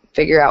and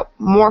figure out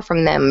more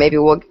from them. Maybe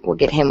we'll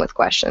get him with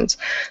questions.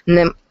 And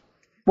then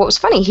what was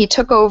funny, he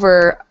took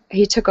over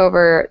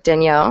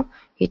Danielle,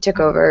 he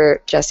took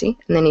over Jesse,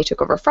 and then he took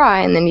over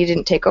Fry, and then he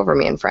didn't take over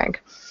me and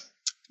Frank.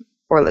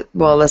 Or,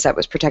 well, Lisette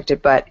was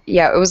protected, but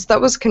yeah,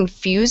 that was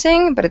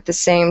confusing, but at the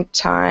same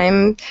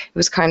time, it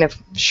was kind of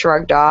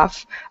shrugged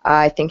off.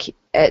 I think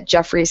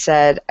Jeffrey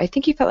said, I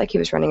think he felt like he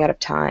was running out of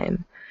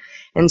time.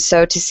 And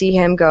so to see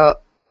him go,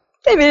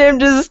 I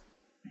mean,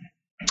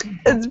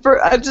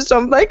 I just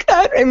don't like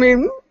that. I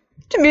mean,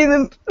 to me,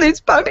 the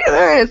least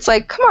popular, and it's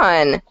like, come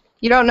on,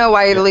 you don't know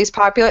why you're the least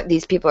popular?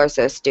 These people are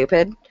so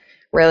stupid.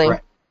 Really?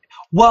 Right.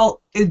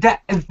 Well,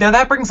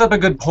 that brings up a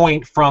good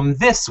point from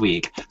this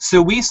week.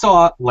 So we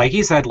saw, like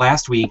he said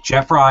last week,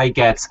 Jeffrey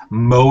gets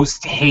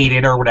most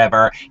hated or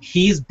whatever.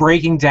 He's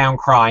breaking down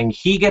crying.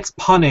 He gets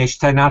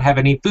punished to not have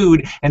any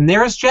food. And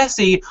there's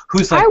Jesse,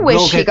 who's like, I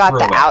wish he got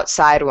the it.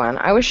 outside one.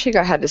 I wish he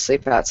had to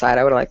sleep outside.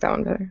 I would have liked that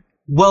one better.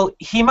 Well,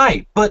 he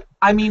might, but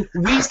I mean,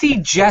 we see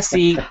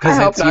Jesse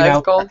because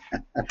it's cold.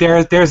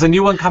 There's a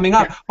new one coming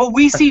up. But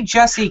we see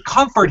Jesse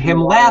comfort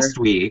him last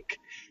week.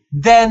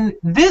 Then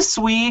this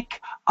week,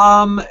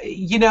 or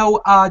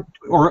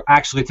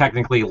actually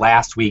technically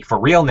last week for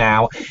real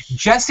now,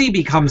 Jesse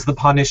becomes the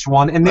punished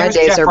one, and there's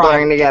my days Jeffrey. Are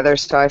blurring together,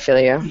 so I feel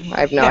you.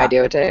 I have no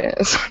idea what day it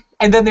is.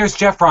 And then there's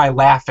Jeffrey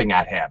laughing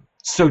at him.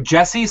 So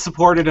Jesse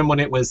supported him when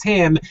it was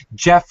him.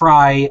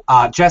 Jesse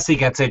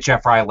gets it.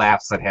 Jeffrey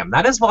laughs at him.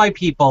 That is why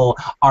people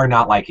are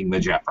not liking the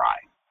Jeffrey.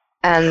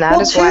 And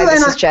that is why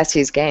this is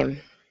Jesse's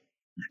game.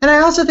 And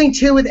I also think,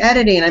 too, with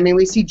editing, I mean,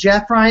 we see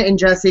Jeffrey and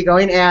Jesse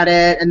going at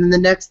it, and then the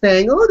next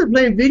thing, oh, they're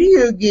playing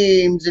video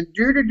games, and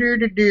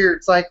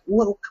It's like,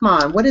 well, come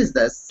on, what is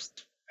this?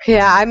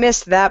 Yeah, I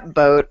missed that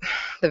boat,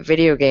 the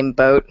video game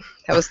boat.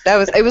 It was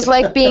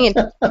like being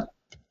in...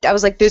 I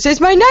was like, this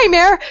is my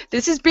nightmare.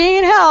 This is being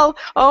in hell.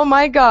 Oh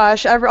my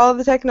gosh, all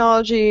the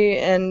technology,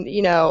 and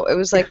it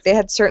was like they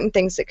had certain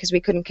things because we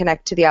couldn't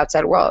connect to the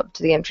outside world,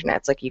 to the internet.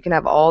 It's like you can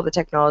have all the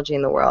technology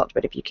in the world,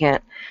 but if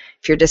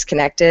you're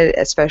disconnected,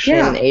 especially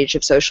in the age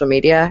of social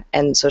media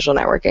and social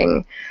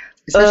networking,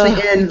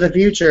 especially in the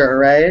future,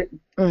 right?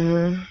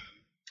 Mm-hmm.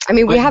 I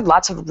mean, we had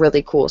lots of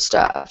really cool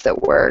stuff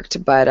that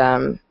worked, but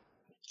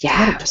You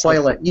had a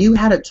toilet. You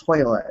had a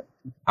toilet.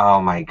 Oh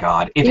my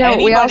God!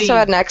 We also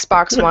had an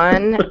Xbox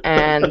One,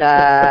 and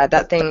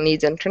that thing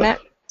needs internet.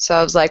 So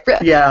I was like,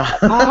 yeah.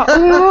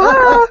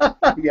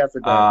 Yes,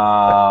 it does.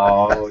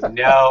 Oh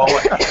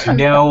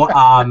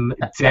no,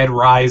 Dead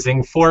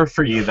Rising 4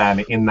 for you then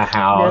in the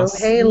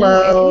house. No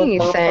Halo.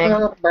 Anything.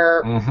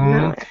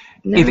 Mm-hmm.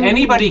 No. If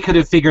anybody could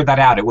have figured that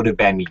out, it would have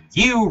been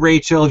you,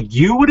 Rachel.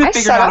 You would have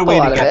figured out a way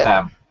to get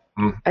them.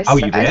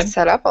 You did? I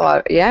set up a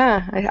lot.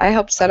 I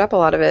helped set up a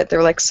lot of it. They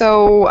were like,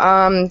 so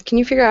can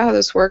you figure out how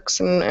this works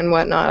and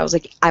whatnot? I was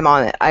like, I'm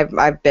on it.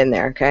 I've been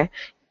there. Okay.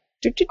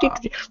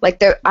 Like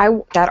that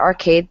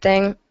arcade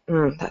thing.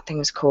 That thing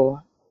was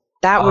cool.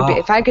 That would be,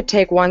 if I could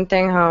take one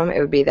thing home, it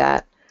would be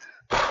that.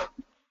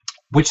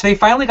 Which they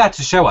finally got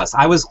to show us.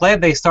 I was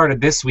glad they started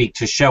this week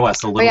to show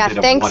us a little bit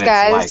of what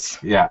guys. it's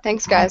like. Yeah.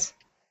 Thanks, guys.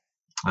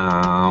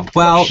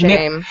 Well,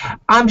 shame.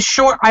 I'm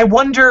sure. I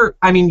wonder.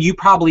 I mean, you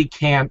probably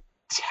can't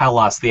tell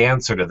us the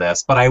answer to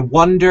this, but I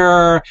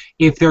wonder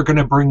if they're going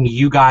to bring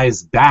you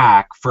guys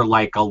back for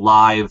like a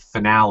live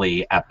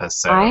finale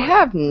episode. I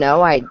have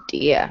no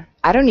idea.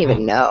 I don't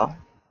even know.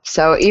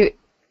 So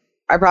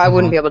I probably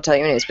wouldn't be able to tell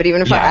you anyways. But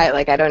even if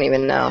I don't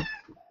even know.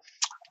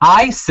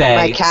 I say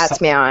my cat's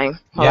meowing.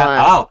 Hold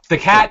on. Oh, the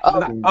cat.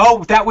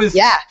 Oh, that was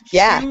yeah.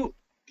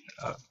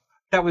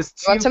 That was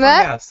too. Want some of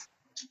that?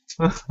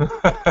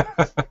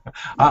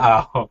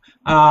 Uh-oh.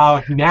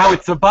 Oh, now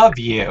it's above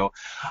you.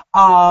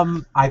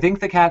 I think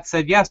the cat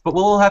said yes, but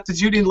we'll have to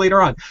tune in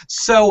later on.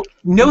 So,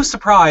 no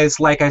surprise,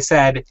 like I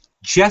said,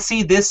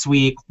 Jesse this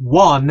week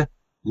won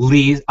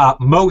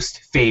most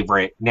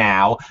favorite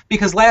now,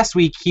 because last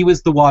week he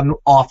was the one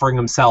offering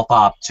himself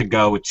up to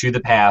go to the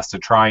past to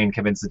try and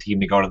convince the team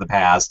to go to the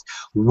past,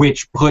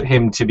 which put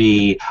him to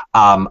be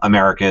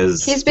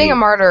America's. He's being a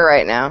martyr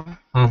right now.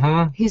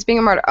 Mm-hmm. He's being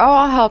a martyr. Oh,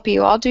 I'll help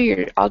you. I'll do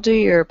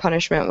your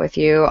punishment with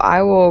you.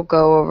 I will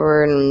go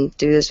over and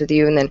do this with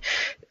you. And then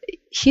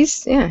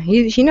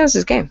he knows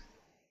his game.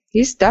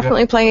 He's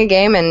definitely playing a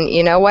game, and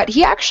you know what?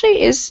 He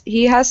actually is.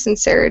 He has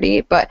sincerity,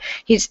 but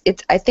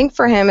I think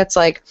for him, it's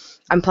like,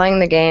 I'm playing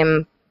the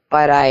game,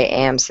 but I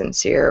am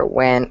sincere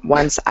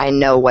once I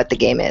know what the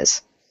game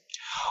is.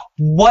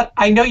 What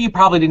I know, you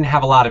probably didn't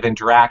have a lot of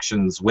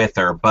interactions with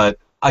her, but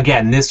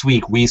again, this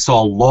week we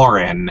saw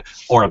Lauren,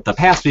 or the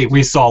past week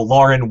we saw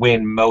Lauren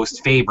win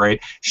most favorite.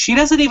 She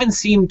doesn't even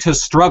seem to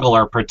struggle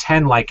or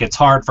pretend like it's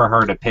hard for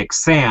her to pick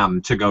Sam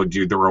to go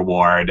do the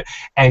reward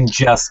and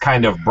just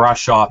kind of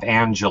brush off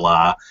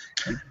Angela.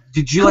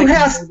 Did you who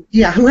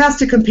has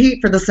to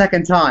compete for the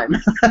second time,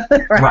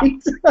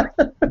 right?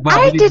 Well,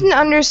 I didn't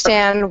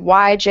understand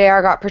why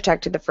JR got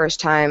protected the first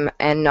time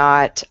and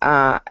not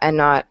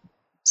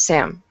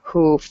Sam,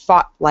 who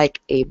fought like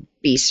a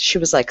beast. She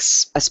was like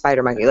a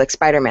spider monkey, like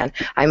Spider-Man.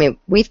 I mean,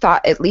 we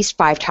thought at least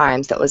 5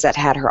 times that Lizette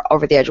had her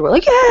over the edge. We're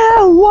like,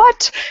 yeah,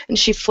 what? And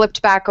she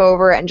flipped back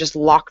over and just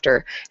locked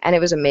her. And it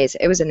was amazing.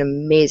 It was an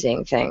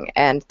amazing thing.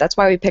 And that's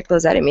why we picked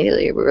Lizette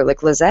immediately. We were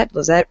like, Lizette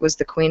was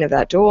the queen of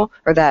that duel,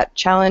 or that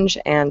challenge.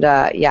 And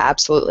yeah,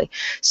 absolutely.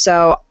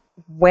 So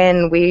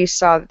when we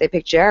saw that they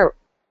picked JR,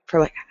 we're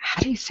like,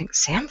 how do you think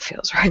Sam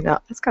feels right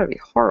now? That's got to be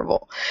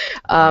horrible.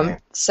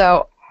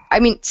 So, I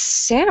mean,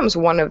 Sam's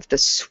one of the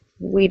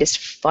sweetest,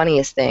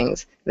 funniest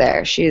things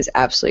there. She is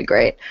absolutely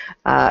great.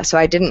 So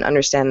I didn't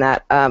understand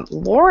that.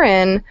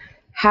 Lauren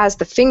has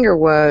the finger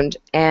wound,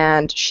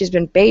 and she's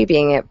been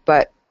babying it,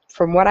 but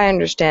from what I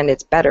understand,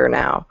 it's better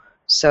now.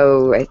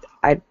 So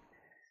I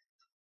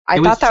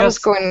thought that was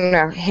going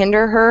to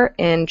hinder her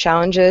in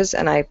challenges,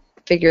 and I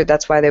figured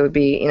that's why they would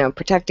be,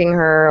 protecting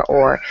her,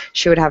 or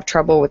she would have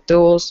trouble with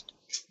duels.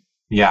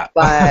 Yeah.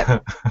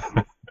 But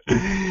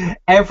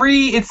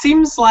it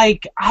seems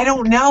like, I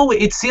don't know,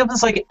 it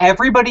seems like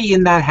everybody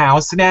in that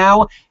house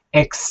now,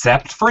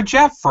 except for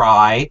Jeff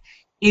Fry,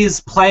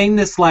 is playing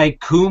this like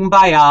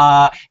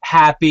kumbaya,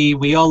 happy,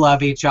 we all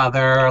love each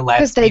other, let's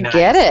because they be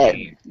get nice.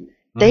 it.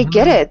 They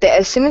get it.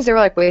 As soon as they were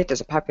like, wait,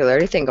 there's a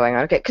popularity thing going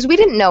on. Okay, because we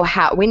didn't know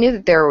how. We knew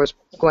that there was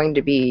going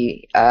to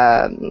be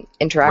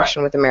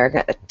interaction with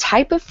America, a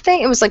type of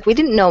thing. It was like we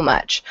didn't know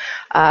much.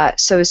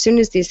 So as soon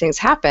as these things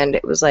happened,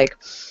 it was like,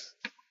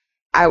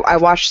 I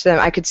watched them.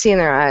 I could see in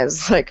their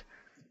eyes, like,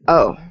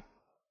 oh,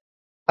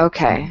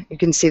 okay. You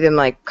can see them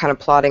like kind of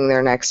plotting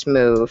their next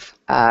move,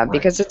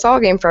 because it's all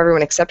game for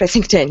everyone except I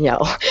think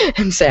Danielle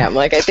and Sam.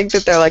 Like, I think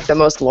that they're like the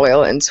most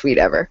loyal and sweet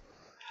ever.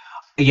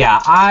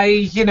 Yeah,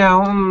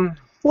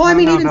 Well, I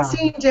mean, even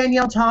seeing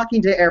Danielle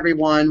talking to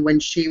everyone when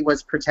she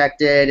was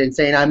protected and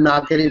saying, I'm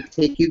not going to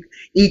take you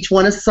each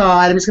one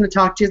aside, I'm just going to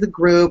talk to you as a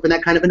group, and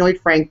that kind of annoyed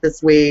Frank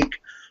this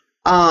week.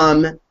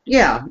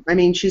 Yeah, I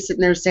mean, she's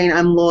sitting there saying,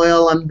 I'm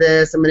loyal, I'm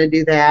this, I'm going to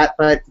do that,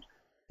 but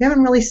we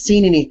haven't really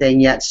seen anything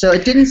yet, so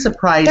it didn't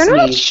surprise me. They're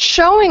not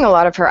showing a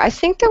lot of her. I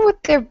think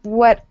that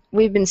what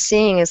we've been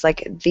seeing is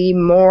like the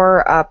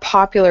more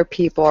popular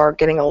people are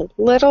getting a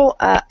little,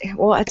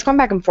 well, it's gone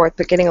back and forth,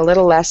 but getting a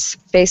little less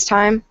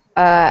FaceTime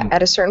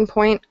at a certain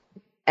point,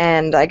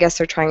 and I guess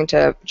they're trying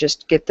to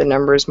just get the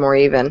numbers more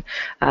even.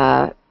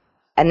 And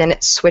then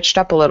it switched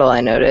up a little, I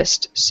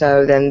noticed.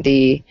 So then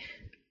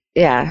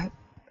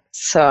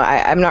so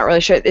I'm not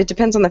really sure. It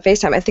depends on the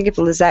FaceTime. I think if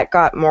Lizette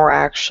got more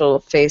actual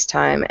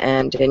FaceTime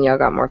and Danielle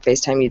got more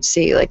FaceTime, you'd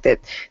see like that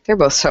they're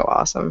both so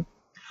awesome.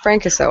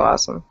 Frank is so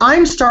awesome.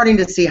 I'm starting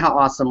to see how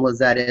awesome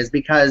Lizette is,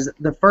 because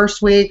the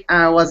first week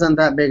I wasn't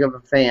that big of a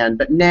fan,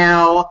 but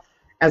now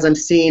as I'm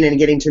seeing and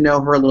getting to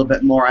know her a little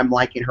bit more, I'm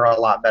liking her a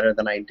lot better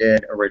than I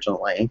did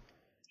originally.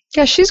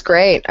 Yeah, she's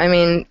great. I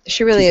mean,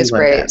 she really is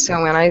great.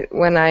 So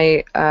when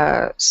I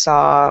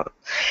saw,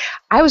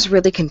 I was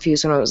really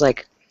confused when I was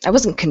like, I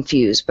wasn't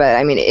confused, but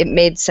I mean, it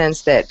made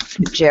sense that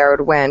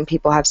Jared, when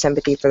people have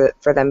sympathy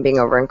for them being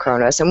over in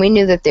Kronos, and we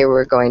knew that they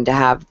were going to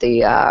have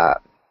the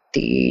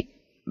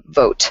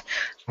vote.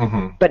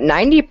 Mm-hmm. But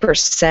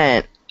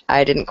 90%,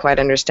 I didn't quite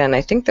understand.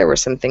 I think there were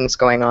some things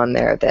going on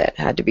there that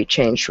had to be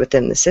changed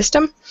within the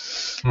system.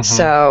 Mm-hmm.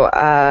 So,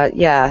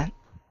 yeah.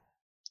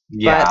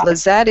 But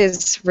Lizette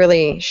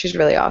she's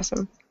really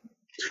awesome.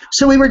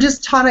 So we were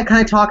just kind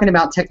of talking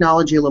about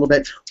technology a little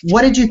bit.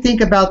 What did you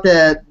think about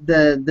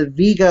the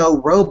Vigo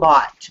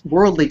robot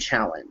worldly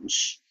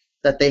challenge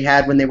that they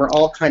had when they were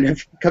all kind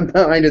of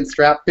combined and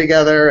strapped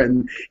together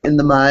and in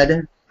the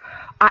mud?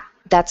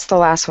 That's the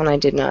last one I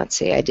did not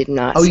see. I did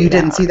not. Oh, you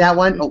didn't see that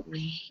one? Oh.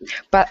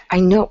 But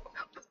I know.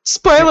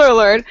 Spoiler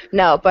alert!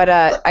 No, but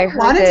I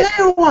heard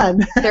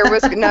that there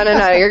was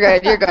no. You're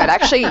good. You're good.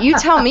 Actually, you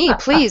tell me,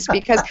 please,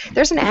 because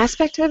there's an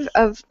aspect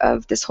of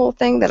this whole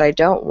thing that I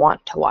don't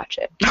want to watch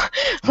it.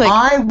 Like,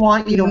 I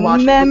want you to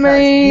watch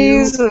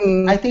memories.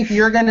 I think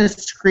you're gonna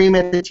scream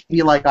at the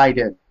TV like I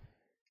did.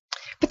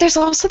 But there's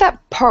also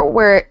that part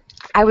where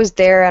I was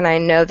there, and I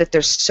know that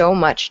there's so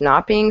much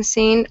not being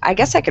seen. I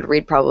guess I could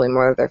read probably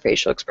more of their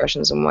facial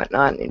expressions and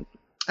whatnot, and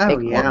make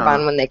it more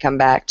fun when they come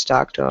back to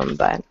talk to them.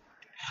 But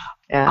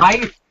yeah.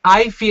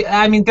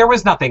 I mean, there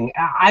was nothing.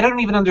 I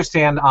don't even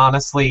understand,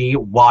 honestly,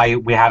 why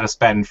we had to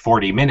spend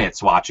 40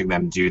 minutes watching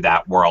them do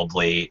that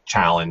worldly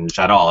challenge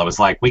at all. I was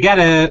like, we get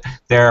it.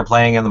 They're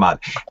playing in the mud.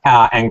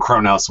 And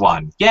Kronos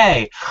won.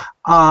 Yay.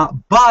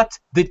 But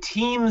the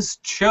teams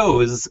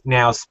chose,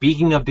 now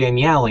speaking of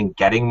Danielle and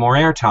getting more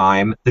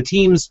airtime, the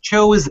teams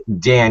chose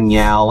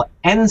Danielle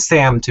and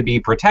Sam to be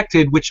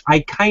protected, which I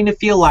kind of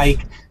feel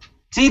like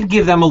did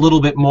give them a little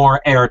bit more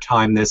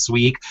airtime this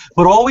week,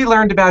 but all we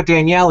learned about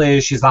Danielle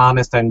is she's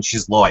honest and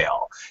she's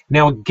loyal.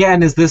 Now,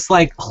 again, is this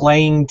like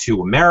playing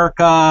to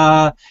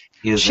America?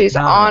 She's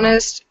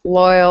honest,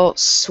 loyal,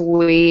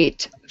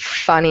 sweet,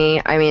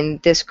 funny. I mean,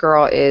 this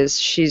girl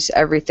she's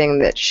everything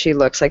that she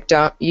looks like.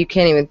 You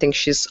can't even think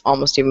she's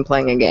almost even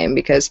playing a game,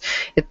 because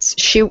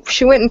she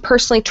went and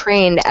personally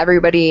trained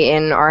everybody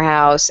in our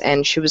house,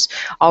 and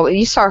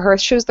you saw her,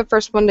 she was the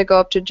first one to go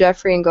up to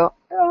Jeffrey and go,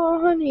 "Oh,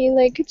 honey,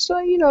 like, it's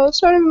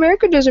it's not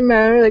America, doesn't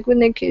matter. Like,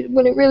 when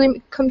it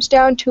really comes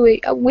down to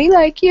it, we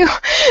like you."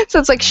 So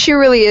it's like, she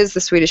really is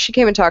the sweetest. She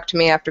came and talked to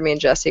me after me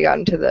and Jesse got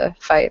into the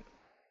fight.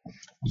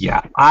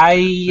 Yeah,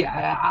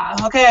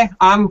 okay.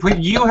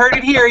 You heard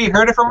it here. You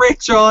heard it from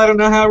Rachel. I don't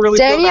know how it really.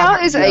 Danielle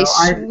is a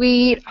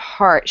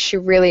sweetheart. She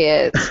really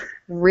is,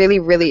 really,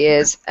 really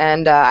is.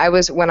 And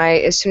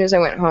as soon as I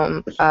went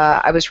home,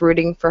 I was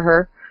rooting for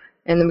her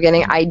in the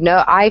beginning.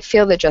 I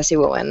feel that Jesse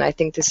will win. I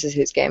think this is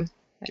his game.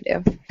 I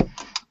do.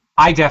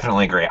 I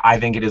definitely agree. I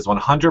think it is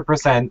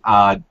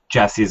 100%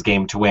 Jesse's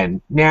game to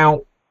win.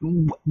 Now,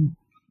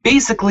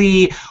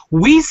 basically,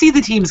 we see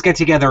the teams get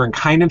together and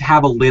kind of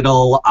have a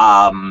little,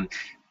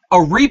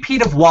 a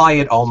repeat of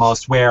Wyatt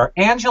almost, where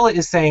Angela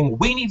is saying,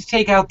 we need to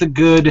take out the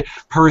good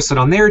person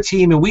on their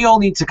team, and we all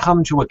need to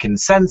come to a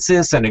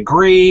consensus and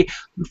agree.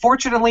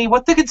 Unfortunately,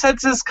 what the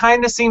consensus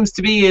kind of seems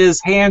to be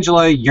is, hey,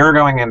 Angela, you're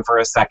going in for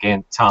a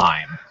second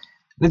time.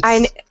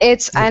 And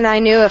I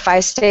knew if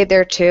I stayed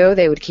there too,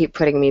 they would keep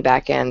putting me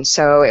back in,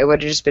 so it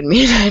would have just been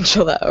me and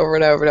Angela over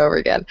and over and over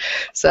again.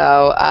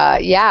 So,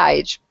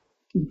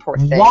 poor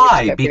thing.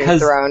 Why?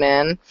 Because thrown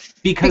in.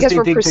 Because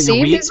we're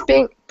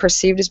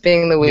perceived as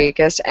being the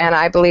weakest, and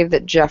I believe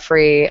that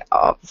Jeffrey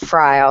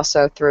Fry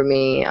also threw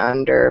me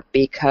under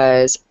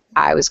because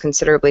I was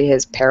considerably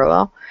his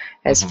parallel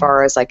as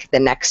far as like the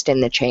next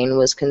in the chain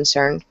was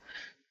concerned.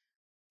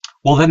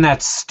 Well, then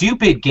that's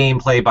stupid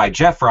gameplay by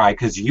Jeffrey,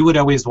 because you would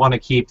always want to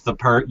keep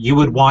you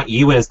would want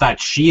you as that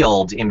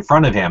shield in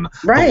front of him.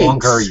 Right. The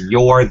longer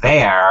you're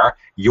there,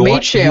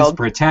 he's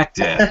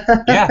protected.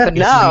 Yeah. But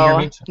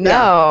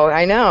no,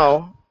 I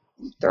know.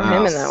 Throw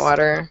him in that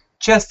water.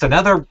 Just putting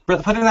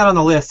that on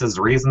the list as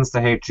reasons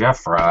to hate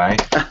Jeffrey.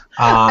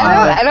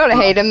 I don't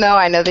hate him, though.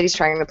 I know that he's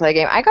trying to play a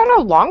game. I got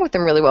along with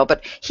him really well,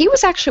 but he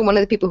was actually one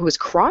of the people who was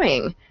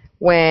crying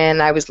when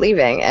I was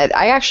leaving.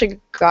 I actually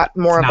got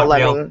more of a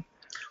loving... Real.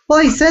 Well,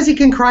 he says he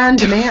can cry on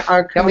demand.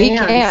 He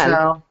can.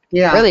 So,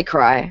 yeah. Really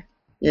cry.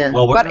 Yeah.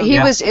 Well, but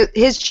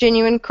his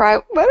genuine cry.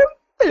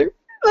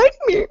 Like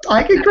me.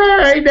 I can cry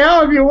right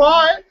now if you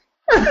want.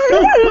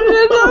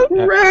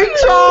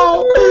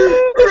 Rachel.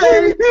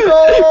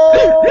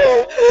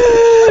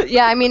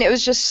 Yeah, I mean, it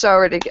was just so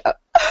ridiculous.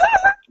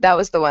 That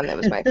was the one that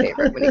was my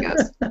favorite when he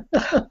goes.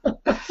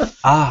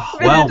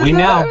 Well, we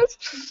know.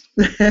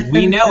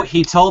 We know.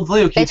 He told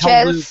Luke.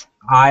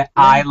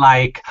 I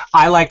like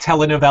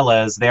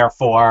telenovelas,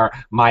 therefore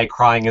my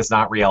crying is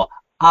not real.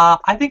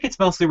 I think it's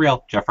mostly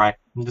real, Jeffrey.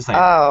 I'm just saying.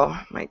 Oh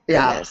my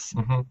goodness.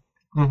 Yeah.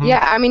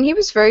 Yeah, I mean, he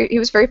was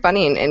very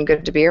funny and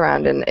good to be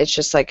around, and it's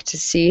just like to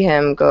see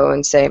him go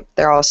and say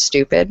they're all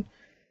stupid.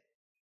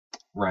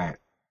 Right.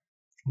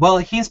 Well,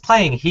 he's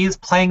playing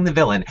the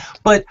villain,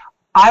 but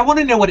I want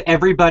to know what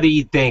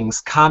everybody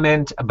thinks.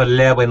 Comment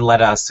below and let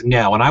us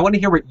know. And I want to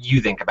hear what you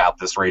think about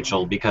this,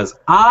 Rachel, because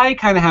I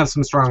kind of have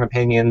some strong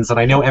opinions, and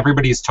I know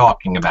everybody's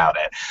talking about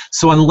it.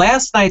 So on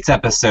last night's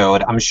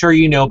episode, I'm sure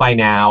you know by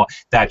now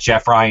that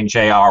Jeffrey and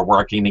JR are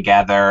working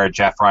together,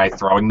 Jeffrey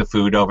throwing the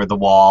food over the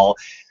wall.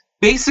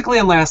 Basically,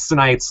 on last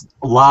night's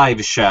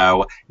live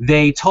show,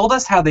 they told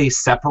us how they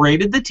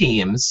separated the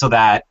teams so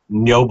that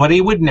nobody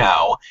would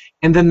know,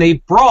 and then they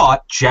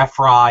brought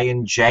Jeffrey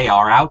and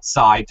JR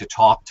outside to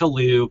talk to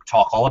Luke,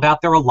 talk all about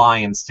their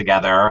alliance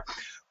together,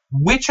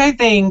 which I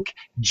think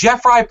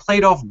Jeffrey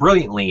played off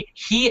brilliantly.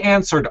 He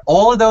answered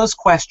all of those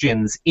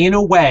questions in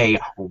a way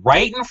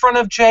right in front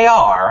of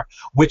JR,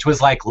 which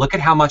was like, look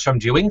at how much I'm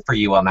doing for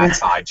you on that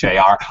side,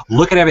 JR.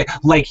 Look at everything.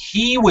 Like,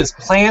 he was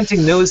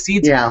planting those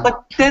seeds,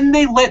 but then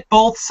they let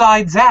both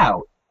sides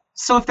out.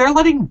 So if they're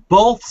letting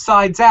both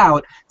sides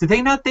out, do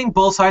they not think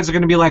both sides are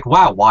going to be like,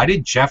 wow, why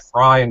did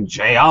Jeffrey and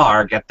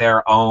JR get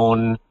their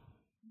own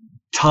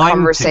time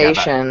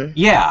conversation together?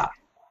 Yeah.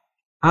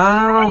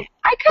 I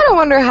kind of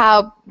wonder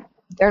how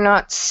they're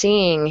not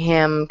seeing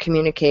him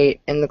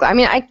communicate in the... I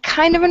mean, I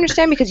kind of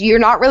understand because you're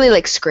not really,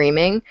 like,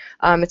 screaming.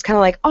 It's kind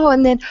of like, oh,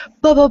 and then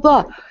blah, blah,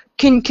 blah.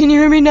 Can you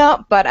hear me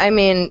now? But, I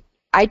mean,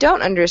 I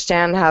don't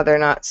understand how they're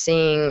not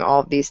seeing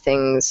all these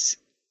things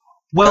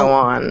go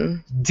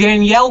on.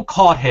 Danielle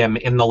caught him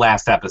in the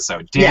last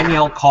episode.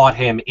 Danielle caught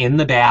him in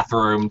the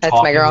bathroom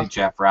talking to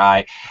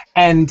Jeffrey,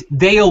 and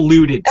they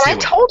alluded to it. And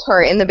I told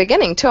her in the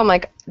beginning, too, I'm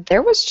like, he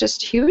was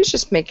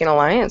just making an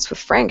alliance with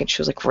Frank, and she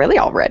was like, really,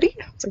 already?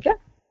 I was like, yeah.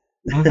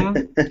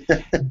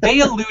 Mm-hmm.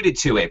 They alluded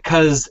to it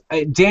because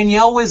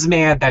Danielle was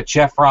mad that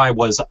Jeffrey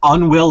was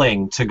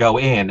unwilling to go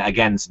in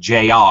against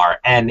JR,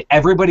 and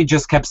everybody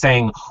just kept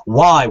saying,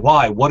 why,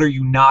 what are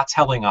you not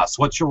telling us,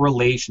 what's your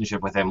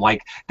relationship with him?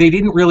 Like, they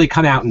didn't really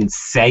come out and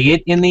say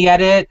it in the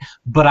edit,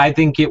 but I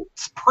think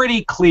it's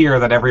pretty clear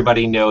that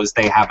everybody knows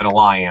they have an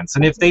alliance,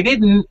 and if they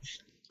didn't,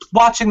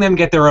 watching them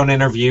get their own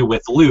interview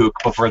with Luke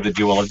before the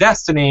Duel of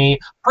Destiny,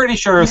 pretty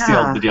sure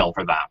sealed the deal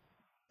for them.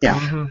 Yeah.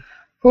 Mm-hmm.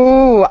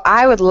 Ooh,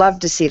 I would love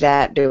to see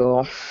that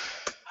duel.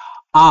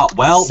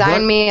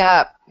 Sign me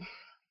up.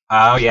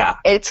 Oh, yeah.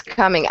 It's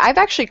coming. I've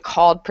actually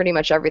called pretty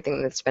much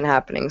everything that's been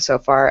happening so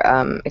far,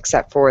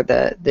 except for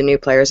the new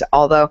players,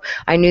 although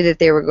I knew that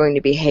they were going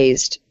to be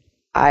hazed.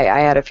 I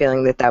had a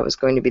feeling that was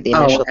going to be the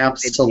initial. Oh,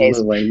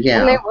 absolutely, yeah.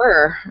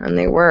 And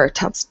they were.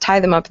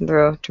 Tie them up and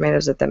throw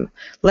tomatoes at them.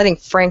 Letting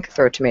Frank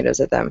throw tomatoes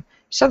at them. You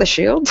saw the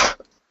shield?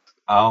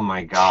 Oh,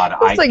 my God. It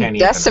was like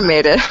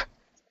decimated.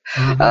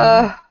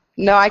 Mm-hmm.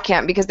 No, I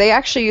can't, because they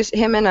actually used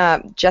him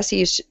and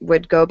Jesse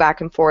would go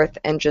back and forth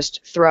and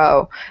just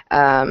throw,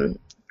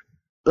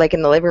 like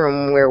in the living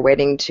room when we were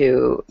waiting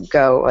to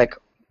go, like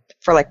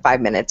for like 5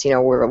 minutes, we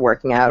were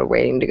working out,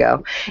 waiting to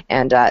go,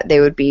 and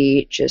they would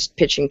be just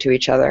pitching to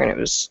each other, and it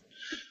was,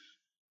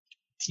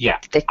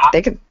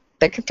 they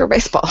could throw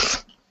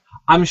baseballs.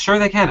 I'm sure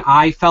they can.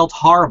 I felt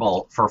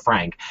horrible for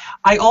Frank.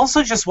 I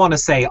also just want to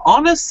say,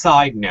 on a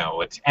side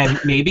note, and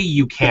maybe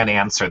you can't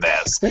answer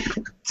this,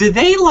 do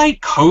they,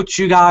 coach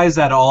you guys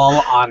at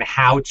all on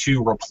how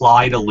to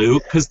reply to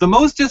Luke? Because the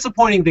most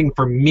disappointing thing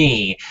for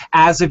me,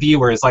 as a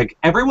viewer, is,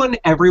 everyone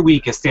every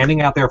week is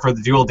standing out there for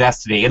the Duel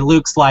Destiny, and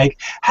Luke's like,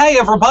 hey,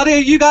 everybody, are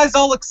you guys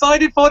all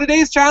excited for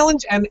today's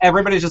challenge? And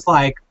everybody's just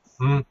like,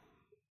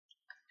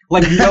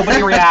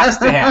 nobody reacts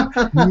to him.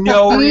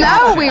 No, we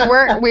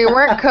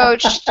weren't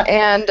coached,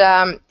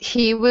 and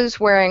he was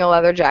wearing a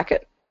leather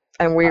jacket,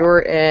 and we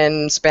were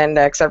in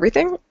spandex,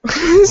 everything.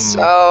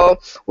 So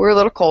we were a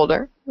little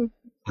colder.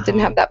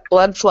 Didn't have that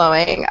blood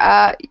flowing.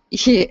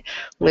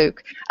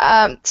 Luke.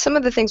 Some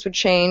of the things would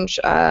change,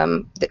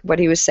 what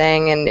he was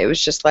saying, and it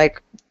was just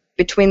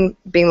between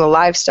being the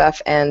live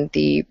stuff and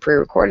the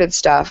pre-recorded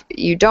stuff,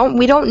 we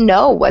don't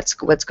know what's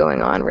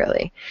going on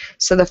really.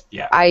 So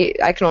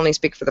I can only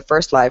speak for the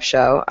first live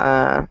show,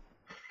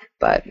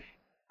 but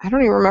I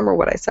don't even remember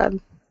what I said.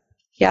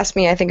 He asked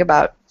me, I think,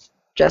 about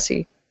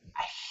Jesse.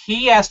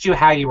 He asked you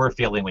how you were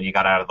feeling when you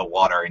got out of the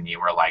water, and you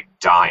were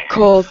dying.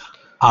 Cold.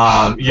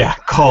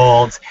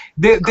 Cold.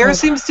 There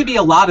seems to be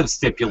a lot of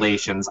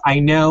stipulations. I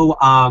know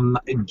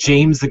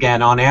James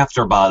again on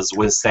AfterBuzz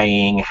was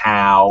saying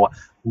how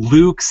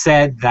Luke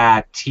said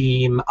that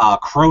Team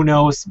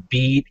Kronos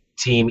beat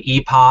Team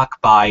Epoch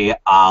by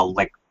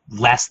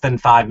less than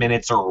 5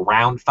 minutes or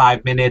around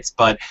 5 minutes,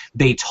 but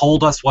they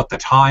told us what the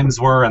times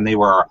were, and they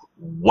were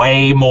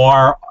way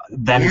more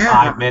than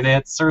 5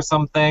 minutes or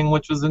something,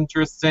 which was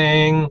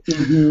interesting.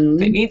 Mm-hmm.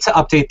 They need to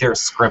update their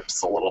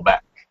scripts a little bit.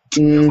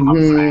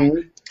 Mm-hmm.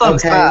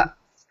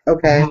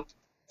 Okay.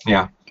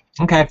 Yeah.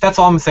 Okay, that's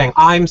all I'm saying.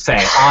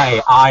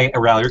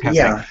 Aurelia, you're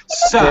saying.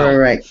 So,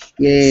 right.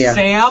 Yeah.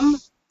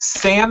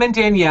 Sam and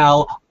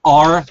Danielle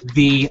are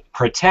the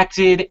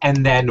protected,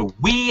 and then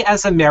we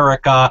as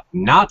America,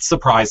 not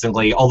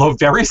surprisingly, although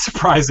very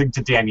surprising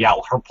to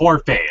Danielle, her poor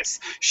face.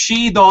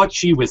 She thought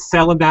she was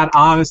selling that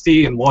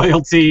honesty and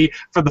loyalty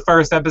for the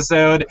first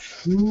episode.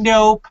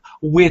 Nope.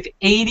 With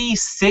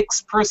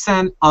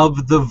 86%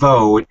 of the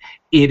vote,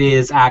 it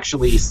is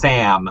actually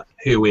Sam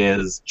who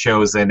is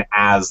chosen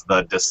as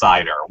the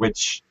decider,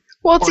 which...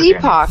 Well, it's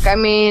Epoch. I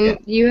mean,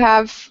 you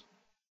have...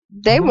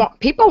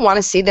 people want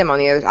to see them on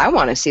the other. I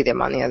want to see them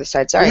on the other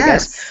side. Sorry,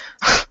 guys.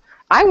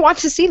 I want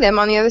to see them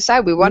on the other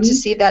side. We want to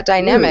see that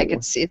dynamic.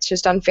 It's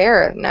just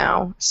unfair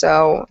now.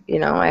 So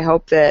I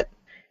hope that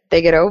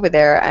they get over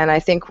there. And I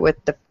think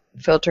with the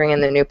filtering in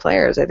the new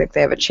players, I think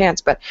they have a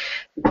chance. But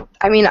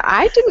I mean,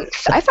 I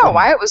thought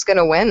Wyatt was going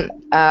to win.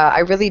 I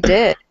really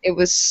did. It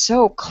was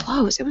so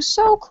close. It was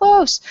so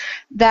close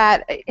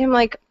that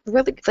I'm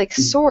really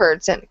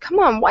swords. And come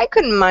on, why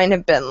couldn't mine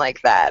have been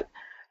like that?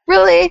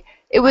 Really.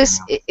 It was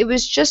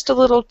just a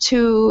little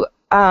too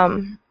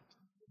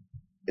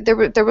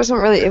there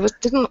wasn't really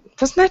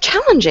wasn't that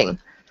challenging.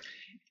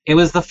 It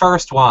was the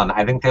first one.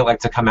 I think they like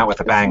to come out with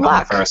a bang on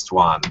the first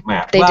one.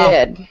 Yeah. They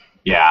did.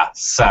 Yeah.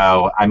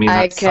 So I mean,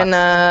 I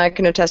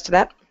can attest to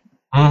that.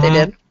 Mm-hmm. They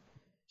did.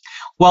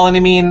 Well, and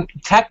I mean,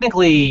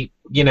 technically,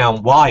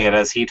 Wyatt,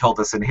 as he told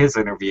us in his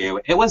interview,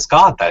 it was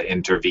God that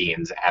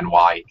intervened and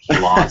why he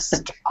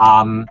lost.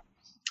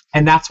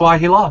 And that's why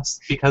he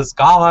lost, because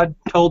God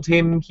told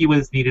him he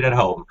was needed at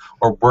home,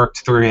 or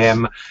worked through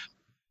him,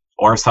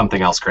 or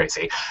something else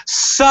crazy.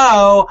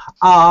 So,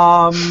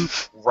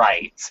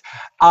 right.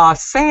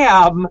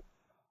 Sam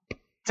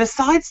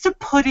decides to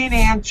put in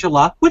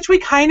Angela, which we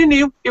kind of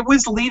knew it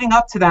was leading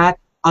up to that,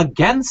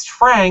 against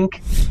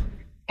Frank.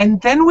 And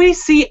then we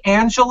see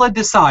Angela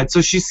decide.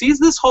 So she sees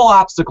this whole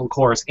obstacle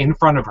course in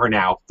front of her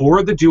now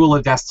for the Duel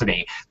of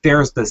Destiny.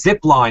 There's the zip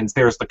lines,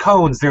 there's the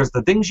cones, there's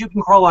the things you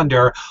can crawl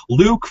under.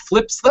 Luke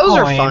flips the coin. Those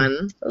are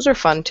fun. Those are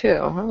fun, too.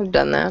 I would have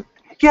done that.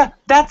 Yeah,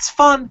 that's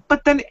fun.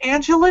 But then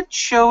Angela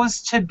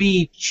chose to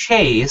be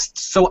chased.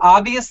 So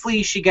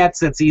obviously she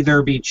gets it's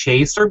either be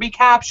chased or be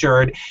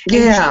captured.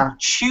 Yeah.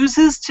 And she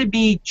chooses to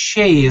be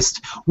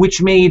chased,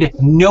 which made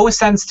no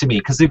sense to me.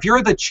 Because if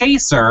you're the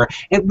chaser,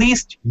 at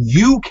least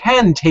you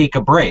can take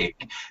a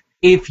break.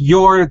 If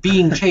you're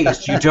being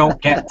chased, you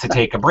don't get to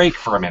take a break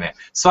for a minute.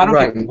 So I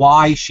don't get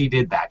why she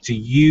did that. Do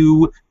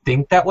you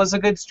think that was a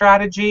good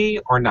strategy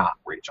or not,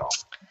 Rachel?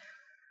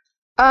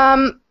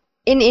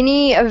 In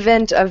any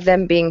event of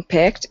them being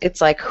picked, it's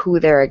like who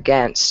they're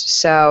against.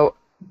 So,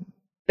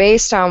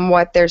 based on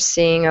what they're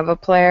seeing of a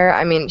player,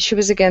 I mean, she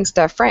was against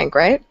Frank,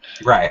 right?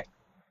 Right.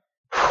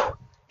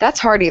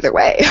 That's hard either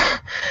way.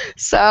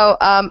 So,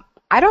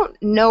 I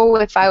don't know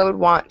if I would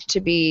want to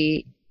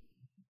be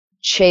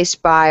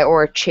chased by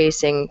or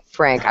chasing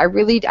Frank. I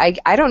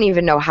don't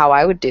even know how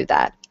I would do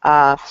that.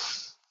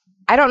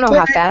 I don't know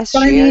how fast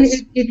she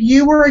is. If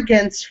you were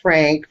against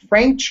Frank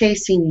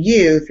chasing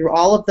you through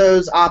all of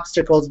those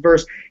obstacles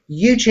versus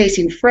you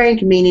chasing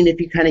Frank, meaning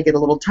if you kind of get a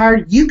little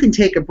tired, you can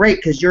take a break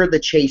because you're the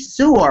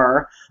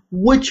chaser,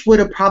 which would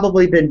have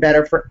probably been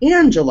better for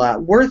Angela.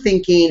 We're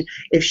thinking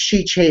if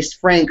she chased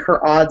Frank,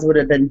 her odds would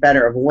have been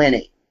better of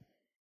winning.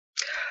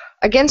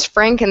 Against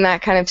Frank in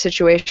that kind of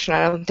situation,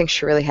 I don't think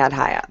she really had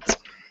high odds.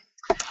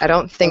 I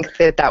don't think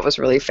that was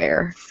really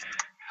fair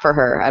for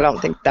her. I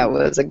don't think that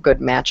was a good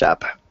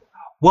matchup.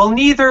 Well,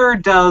 neither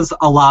does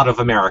a lot of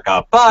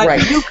America,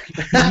 but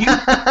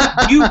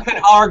you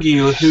could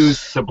argue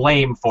who's to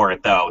blame for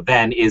it, though.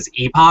 Then is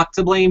Epoch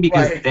to blame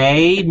because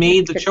they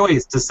made the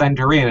choice to send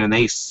her in and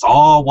they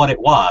saw what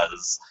it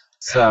was.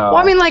 So. Well,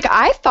 I mean, like,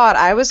 I thought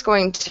I was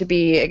going to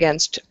be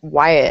against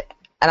Wyatt,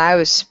 and I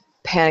was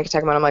panic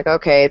attacking when I'm like,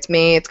 okay, it's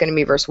me, it's going to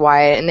be versus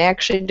Wyatt, and they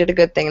actually did a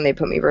good thing and they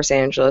put me versus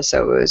Angela,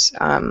 so it was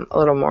a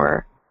little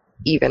more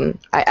even,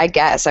 I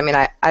guess. I mean,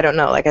 I don't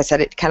know. Like I said,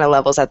 it kind of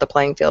levels out the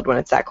playing field when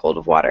it's that cold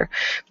of water.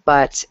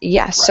 But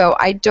yeah, so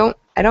I don't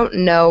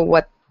know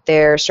what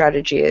their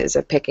strategy is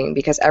of picking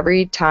because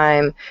every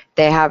time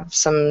they have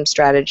some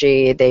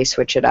strategy, they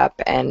switch it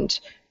up, and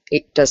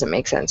it doesn't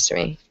make sense to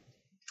me.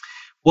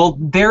 Well,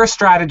 their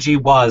strategy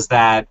was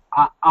that,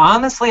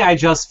 honestly, I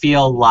just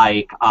feel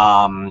like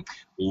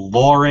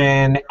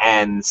Lauren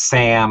and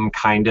Sam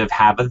kind of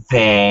have a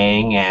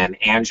thing, and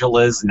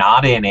Angela's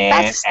not in it.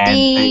 That's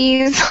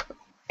Steve.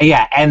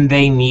 And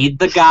they need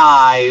the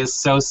guys.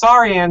 So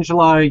sorry,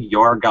 Angela,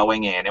 you're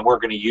going in. And we're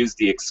going to use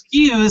the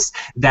excuse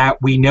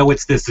that we know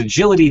it's this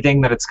agility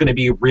thing that it's going to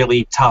be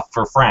really tough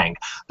for Frank.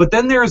 But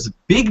then there's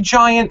big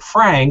giant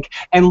Frank,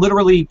 and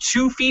literally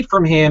 2 feet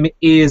from him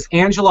is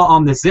Angela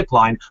on the zip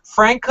line.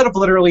 Frank could have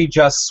literally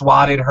just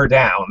swatted her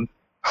down.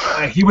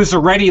 He was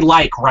already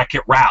like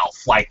Wreck-It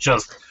Ralph, like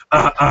just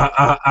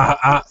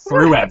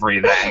through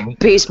everything.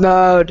 Beast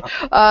mode.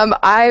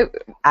 I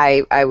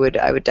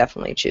would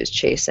definitely choose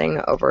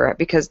chasing over it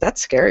because that's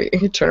scary.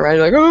 You turn around,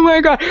 you're like, oh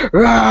my god,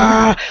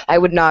 rah! I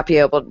would not be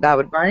able.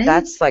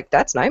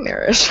 That's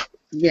nightmarish.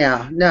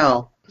 Yeah,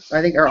 no.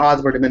 I think her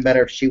odds would have been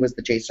better if she was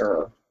the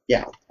chaser.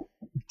 Yeah.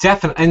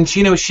 Definitely,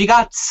 and she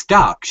got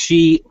stuck.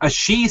 She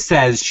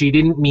says she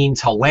didn't mean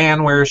to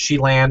land where she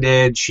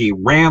landed. She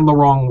ran the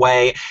wrong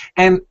way.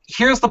 And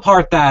here's the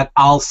part that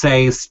I'll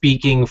say,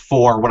 speaking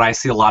for what I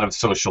see a lot of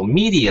social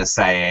media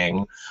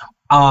saying.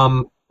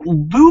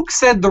 Luke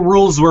said the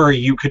rules were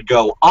you could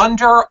go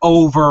under,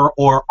 over,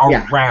 or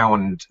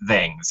around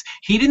things.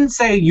 He didn't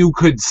say you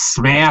could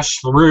smash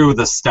through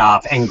the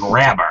stuff and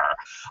grab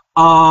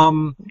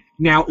her.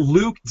 Now,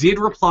 Luke did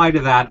reply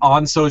to that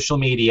on social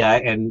media,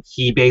 and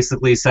he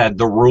basically said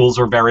the rules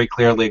were very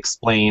clearly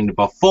explained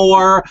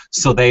before,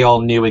 so they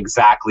all knew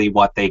exactly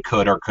what they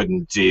could or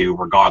couldn't do,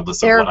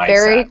 regardless of what I said.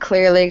 They're very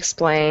clearly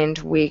explained.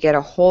 We get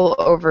a whole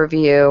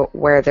overview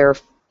where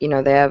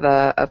they have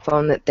a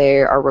phone that they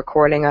are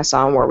recording us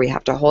on where we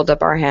have to hold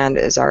up our hand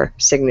as our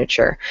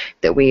signature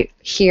that we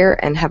hear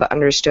and have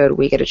understood.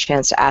 We get a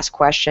chance to ask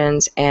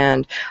questions,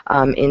 and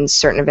in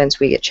certain events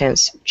we get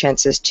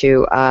chances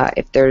to,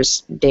 if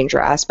there's danger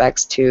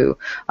aspects, to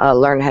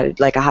learn how to,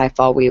 like a high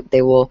fall,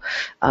 they will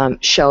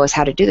show us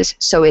how to do this.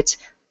 So it's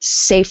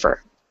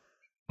safer.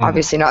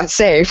 Obviously not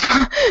safe,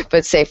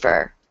 but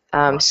safer.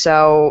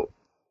 So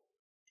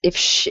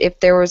if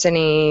there was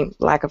any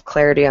lack of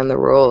clarity on the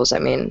rules, I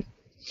mean,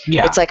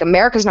 it's like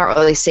America's not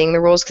really seeing the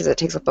rules because it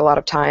takes up a lot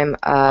of time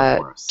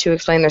to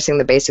explain. They're seeing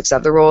the basics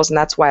of the rules, and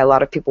that's why a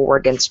lot of people were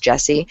against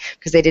Jesse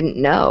because they didn't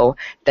know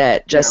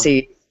that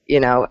Jesse,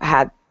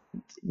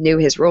 knew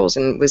his rules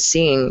and was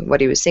seeing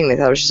what he was seeing. They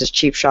thought it was just a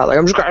cheap shot, like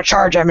I'm just going to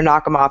charge him and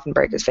knock him off and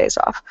break his face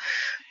off.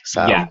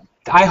 So. Yeah.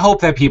 I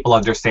hope that people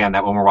understand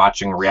that when we're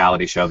watching a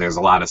reality show, there's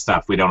a lot of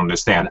stuff we don't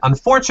understand.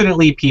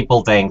 Unfortunately,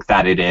 people think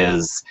that it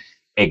is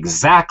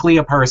exactly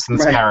a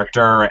person's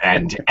character,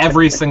 and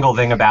every single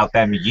thing about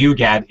them you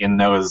get in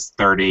those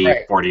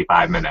 30,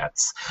 45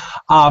 minutes.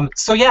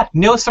 So yeah,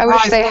 no surprise. I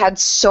wish they had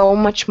so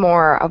much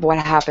more of what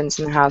happens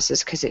in the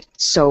houses because it's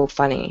so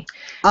funny.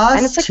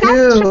 And it's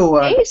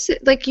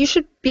like, too. You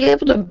should be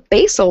able to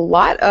base a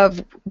lot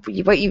of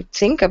what you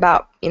think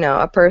about,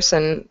 a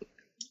person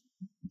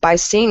by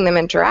seeing them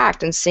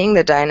interact and seeing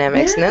the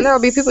dynamics. And then there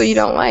will be people you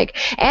don't like.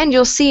 And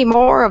you'll see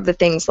more of the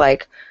things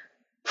like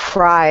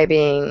Fry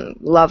being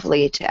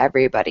lovely to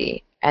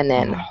everybody and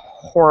then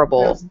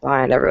horrible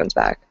behind everyone's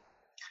back.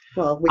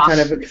 Well, we kind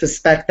of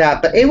suspect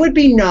that. But it would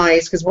be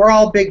nice, because we're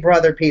all Big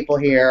Brother people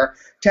here,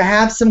 to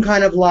have some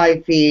kind of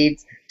live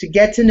feeds, to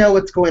get to know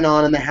what's going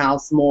on in the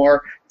house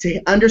more, to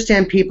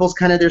understand people's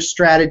kind of their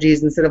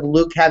strategies instead of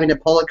Luke having to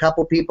pull a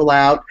couple people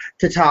out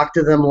to talk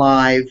to them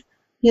live.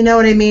 You know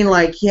what I mean?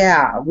 Like,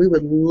 yeah, we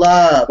would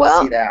love to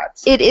see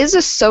that. It is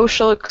a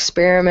social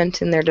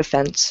experiment in their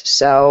defense,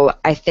 so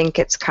I think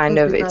it's kind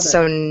of, it's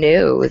so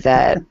new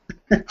that...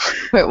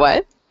 Wait,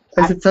 what?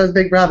 I said, so is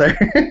Big Brother.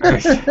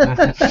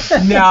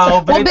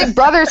 No, but well, Big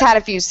Brother's had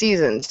a few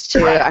seasons,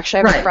 too.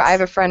 Actually, I have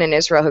a friend in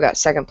Israel who got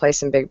second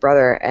place in Big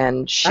Brother,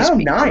 and she's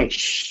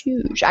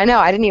huge. I know,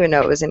 I didn't even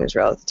know it was in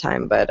Israel at the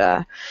time,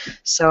 but,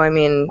 so, I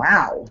mean...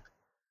 Wow.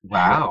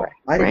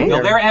 Right?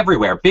 Well, they're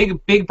everywhere.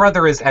 Big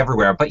Brother is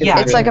everywhere. But yeah,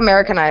 it's like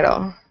American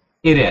Idol.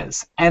 It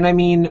is. And I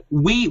mean,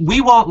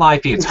 we want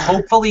live feeds.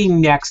 Hopefully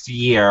next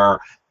year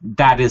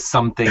that is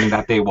something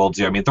that they will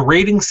do. I mean, the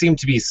ratings seem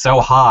to be so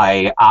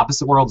high.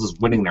 Opposite Worlds is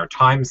winning their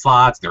time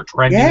slots. They're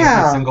trending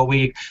every single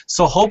week.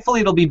 So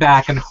hopefully it'll be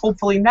back, and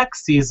hopefully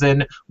next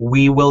season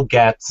we will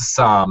get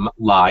some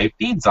live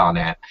feeds on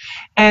it.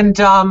 And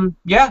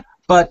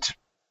but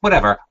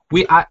whatever.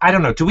 I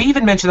don't know. Do we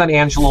even mention that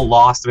Angela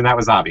lost? I mean, that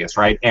was obvious,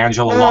 right?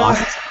 Angela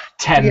lost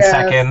 10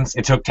 seconds.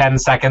 It took 10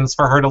 seconds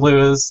for her to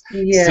lose.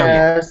 Yes. So,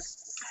 yeah.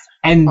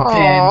 And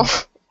then...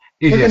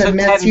 We're going to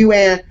miss you,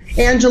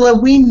 Angela.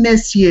 We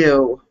miss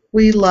you.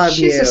 We love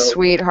you. She's a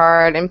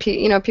sweetheart. And,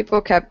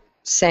 people kept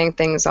saying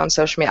things on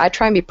social media. I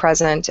try and be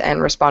present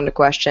and respond to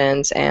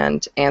questions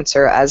and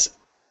answer as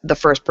the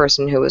first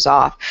person who was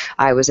off.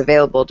 I was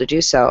available to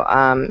do so,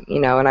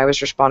 and I was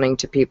responding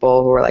to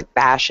people who were like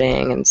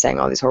bashing and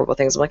saying all these horrible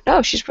things. I'm like,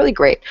 no, she's really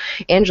great.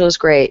 Angela's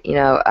great.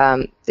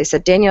 They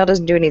said Danielle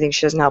doesn't do anything.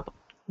 She doesn't help.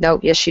 No,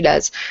 yes, she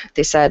does.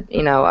 They said,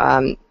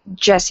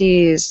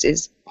 Jesse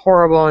is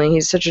horrible and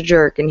he's such a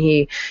jerk and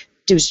he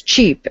was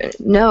cheap.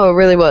 No, it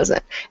really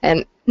wasn't.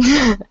 And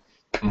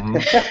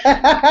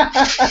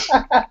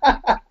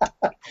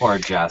poor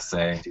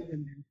Jesse.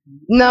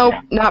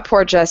 No, not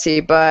poor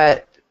Jesse,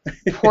 but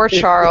poor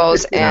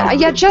Charles.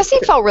 And Jesse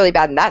felt really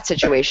bad in that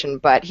situation,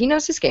 but he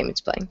knows his game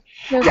he's playing.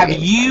 Have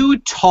you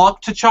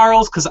talked to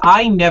Charles? Because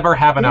I never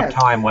have enough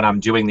time when I'm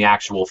doing the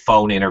actual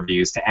phone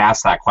interviews to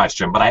ask that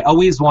question, but I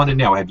always want to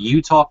know. Have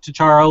you talked to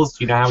Charles?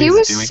 Do you know how he's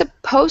doing? He was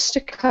supposed to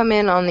come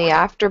in on the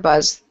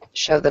AfterBuzz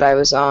show that I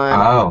was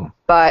on,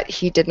 but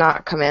he did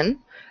not come in.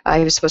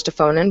 He was supposed to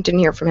phone in.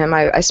 Didn't hear from him.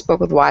 I spoke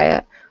with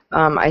Wyatt.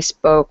 I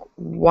spoke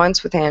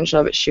once with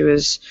Angela, but she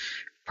was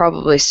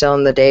probably still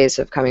in the days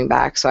of coming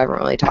back, so I haven't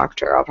really talked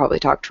to her. I'll probably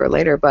talk to her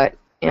later, but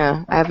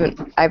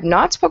I've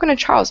not spoken to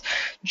Charles.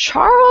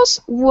 Charles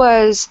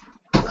was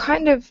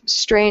kind of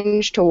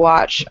strange to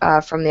watch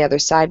from the other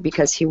side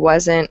because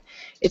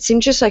it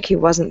seemed just like he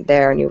wasn't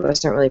there and he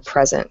wasn't really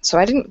present, so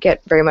I didn't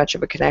get very much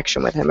of a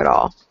connection with him at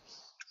all.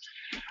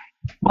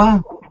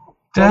 Well,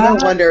 no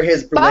wonder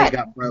his leg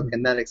got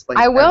broken. That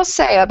explains. I will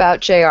say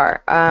about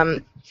JR,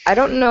 I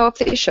don't know if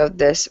they showed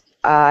this.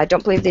 I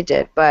don't believe they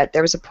did, but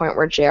there was a point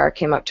where JR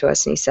came up to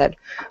us and he said,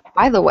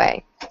 by the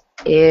way,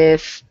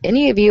 if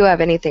any of you have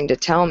anything to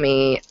tell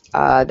me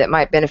that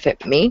might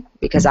benefit me,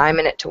 because I'm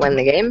in it to win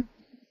the game,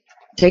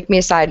 take me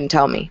aside and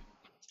tell me.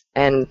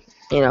 And,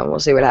 we'll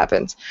see what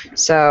happens.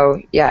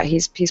 So, yeah,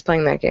 he's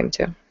playing that game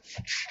too.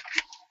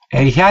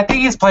 I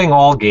think he's playing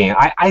all game.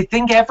 I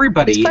think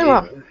everybody. He's playing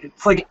well.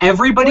 It's like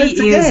everybody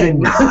is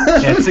and not.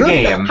 It's a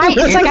game.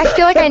 It's like I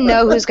feel like I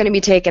know who's going to be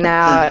taken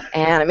out,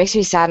 and it makes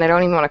me sad, and I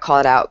don't even want to call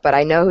it out, but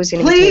I know who's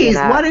going to be taken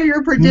out. Please, what are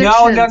your predictions?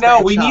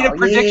 No. We need a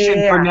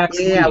prediction for next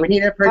week. Yeah, we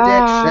need a prediction.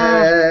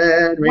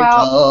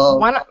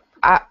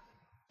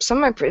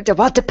 Some of my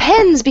it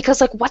depends,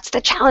 because what's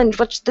the challenge?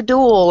 What's the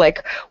duel?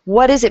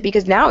 What is it?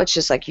 Because now it's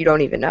just you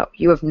don't even know.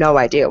 You have no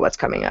idea what's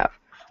coming up.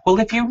 Well,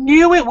 if you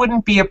knew, it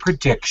wouldn't be a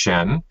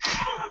prediction.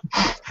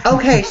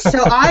 Okay,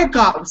 so I've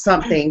got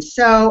something.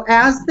 So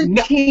as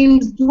the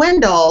teams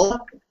dwindle,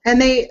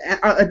 and they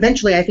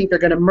eventually, I think they're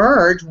going to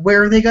merge.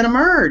 Where are they going to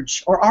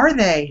merge, or are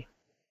they?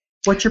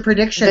 What's your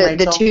prediction?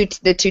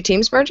 The two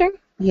teams merging?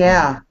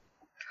 Yeah.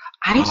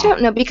 I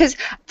don't know, because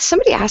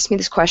somebody asked me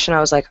this question. I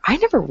was like, I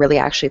never really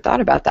actually thought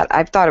about that.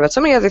 I've thought about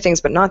so many other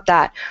things, but not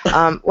that.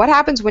 What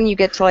happens when you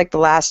get to the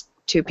last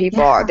two people?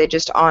 Yeah. Are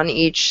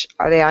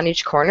they on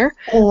each corner?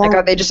 Or,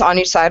 are they just on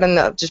each side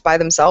and just by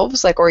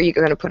themselves? Or are you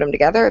going to put them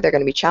together? Are there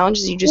going to be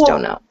challenges? You just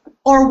don't know.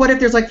 Or what if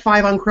there's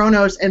 5 on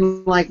Chronos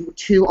and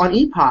 2 on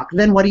Epoch?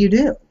 Then what do you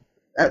do?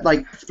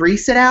 like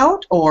threes it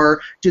out,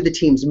 or do the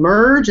teams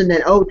merge and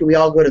then do we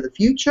all go to the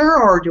future,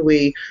 or do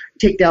we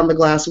take down the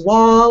glass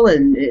wall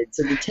and it's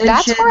a detention?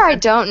 That's where I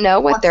don't know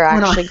what they're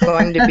actually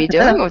going to be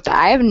doing with that.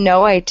 I have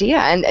no idea.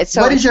 And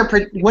so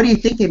what do you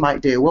think they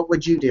might do? What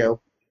would you do?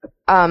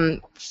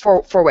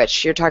 For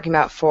which you're talking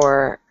about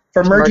for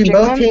merging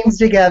both teams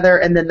together,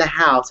 and then the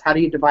house. How do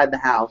you divide the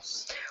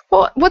house?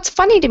 Well, what's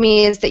funny to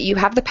me is that you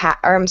have the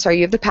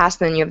you have the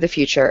past, and then you have the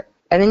future,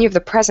 and then you have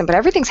the present, but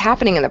everything's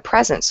happening in the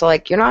present. So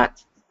like you're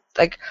not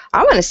like,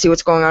 I want to see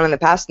what's going on in the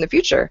past and the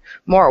future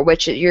more,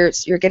 which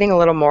you're getting a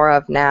little more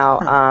of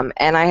now.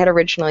 And I had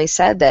originally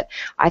said that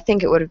I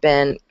think it would have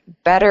been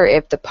better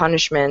if the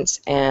punishments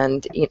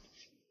and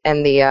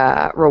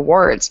the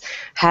rewards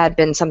had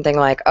been something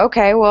like,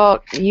 okay,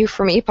 well, you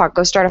from Epoch,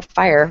 go start a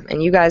fire,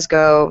 and you guys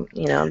go,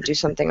 do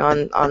something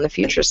on the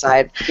future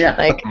side. Yeah.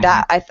 Like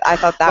that, I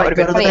thought that would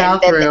have been funny.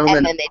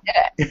 And then they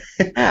did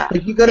it. Yeah.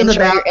 Like you go to the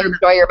bathroom.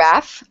 Enjoy your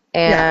bath.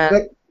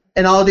 And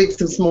and I'll eat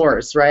some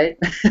s'mores, right?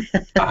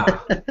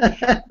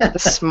 The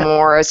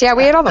s'mores. Yeah,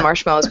 we ate all the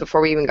marshmallows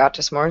before we even got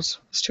to s'mores.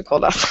 It's too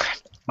cold outside.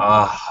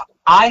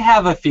 I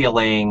have a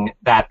feeling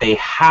that they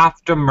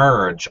have to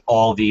merge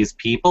all these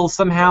people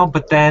somehow,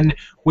 but then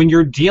when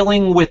you're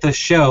dealing with a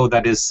show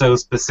that is so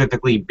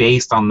specifically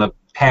based on the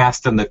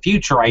past and the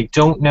future, I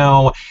don't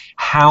know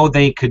how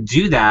they could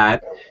do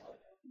that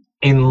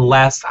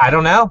unless, I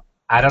don't know.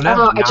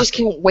 Oh, I just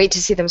can't wait to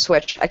see them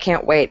switch. I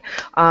can't wait.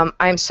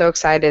 I'm so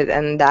excited,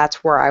 and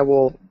that's where I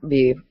will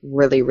be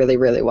really, really,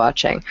 really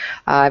watching.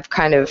 I've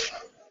kind of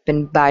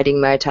been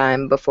biding my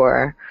time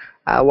before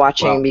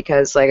watching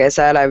because, like I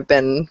said, I've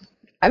been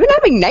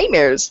having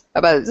nightmares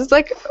about it. It's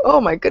like,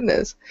 oh my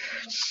goodness.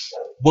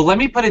 Well, let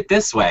me put it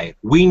this way.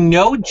 We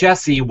know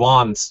Jesse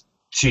wants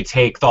to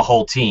take the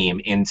whole team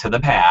into the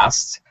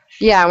past.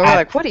 Yeah, and we're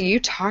like, what are you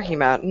talking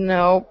about?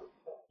 No.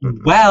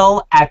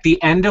 Well, at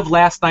the end of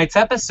last night's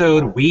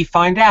episode, we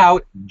find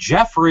out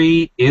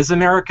Jeffrey is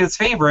America's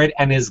favorite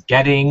and is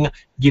getting,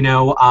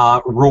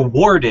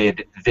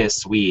 rewarded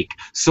this week.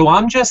 So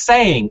I'm just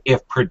saying,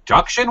 if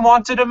production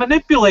wanted to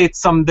manipulate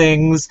some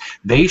things,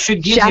 they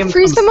should give him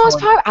Jeffrey's the most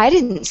popular? I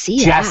didn't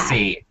see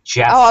Jesse.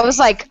 Oh, I was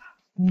like,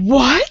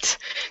 what?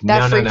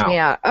 That freaked me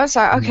out. Oh,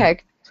 sorry.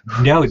 Okay.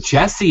 No,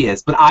 Jesse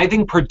is, but I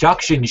think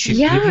production should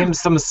give him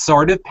some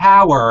sort of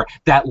power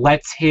that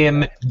lets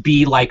him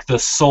be like the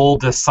sole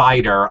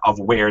decider of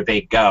where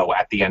they go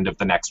at the end of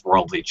the next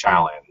Worldly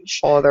Challenge.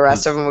 Oh, the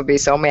rest of them would be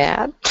so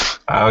mad.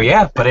 Oh,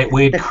 yeah, but it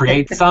would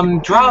create some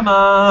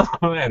drama,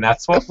 and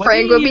that's what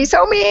Frank would be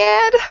so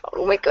mad.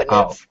 Oh, my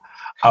goodness.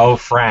 Oh,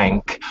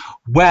 Frank.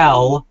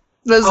 Well...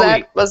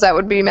 Lizette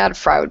would be mad.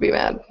 Fry would be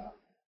mad.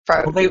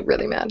 Fry would be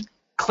really mad.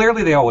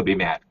 Clearly, they all would be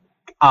mad.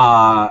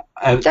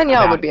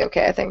 Danielle would be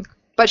okay, I think.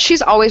 But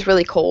she's always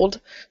really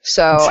cold,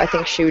 so I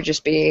think she would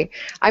just be...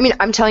 I mean,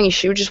 I'm telling you,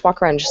 she would just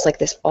walk around just like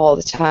this all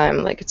the time.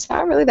 Like, it's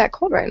not really that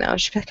cold right now.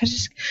 She'd be like, I'm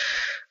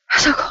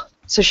so cold.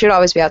 So she would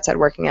always be outside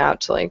working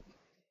out to, like,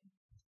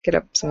 get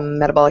up some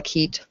metabolic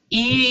heat.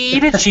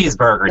 Eat a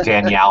cheeseburger,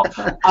 Danielle.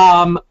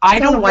 I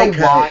don't know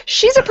why.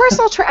 She's a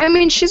personal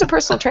she's a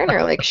personal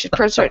trainer. Like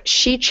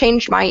she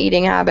changed my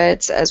eating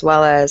habits as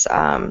well as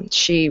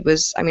she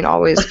was,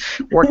 always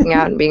working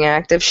out and being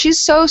active.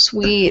 She's so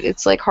sweet.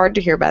 It's like hard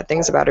to hear bad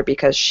things about her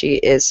because she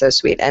is so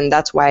sweet, and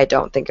that's why I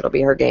don't think it'll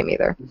be her game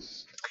either.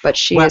 But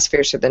she is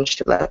fiercer than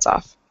she lets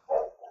off.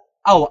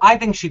 Oh, I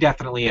think she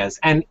definitely is.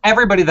 And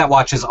everybody that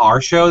watches our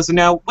shows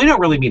know we don't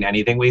really mean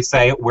anything we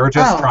say. We're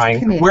just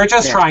trying. We're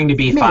just trying to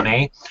be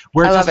funny.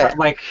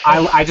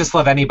 I just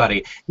love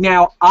anybody.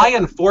 Now, I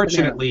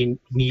unfortunately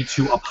need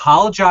to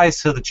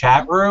apologize to the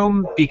chat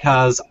room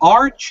because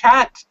our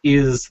chat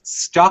is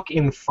stuck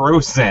in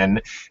Frozen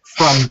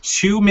from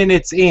 2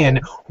 minutes in.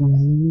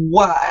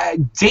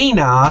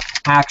 Dana,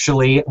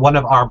 actually, one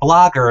of our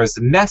bloggers,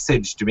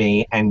 messaged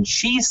me, and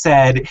she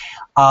said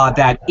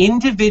that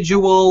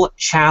individual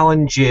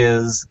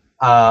challenges,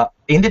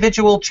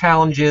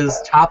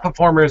 top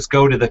performers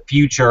go to the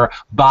future,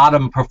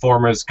 bottom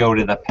performers go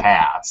to the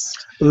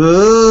past.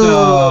 Ooh,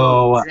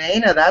 so,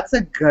 Dana, that's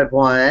a good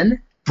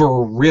one.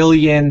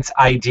 Brilliant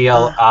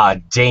idea,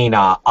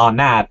 Dana, on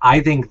that. I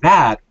think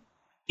that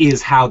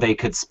is how they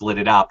could split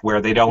it up, where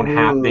they don't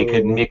have, they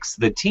could mix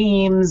the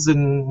teams,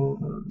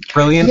 and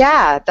brilliant.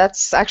 Yeah,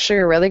 that's actually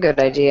a really good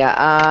idea.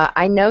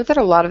 I know that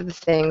a lot of the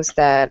things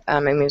that,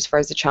 as far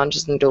as the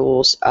challenges and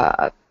duels,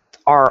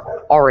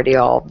 are already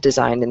all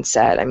designed and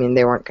set.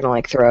 They weren't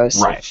going to throw us.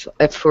 Right.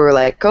 If we were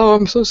like, oh,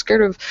 I'm so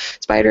scared of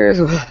spiders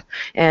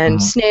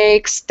and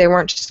snakes, they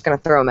weren't just going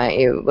to throw them at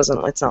you.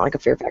 It's not like a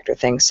fear factor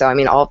thing. So,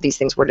 all of these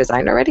things were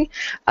designed already.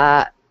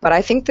 But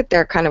I think that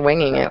they're kind of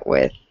winging it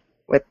with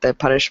the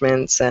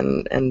punishments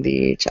and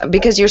the,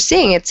 because you're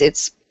seeing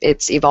it's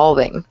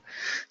evolving.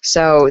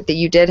 So that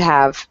you did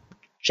have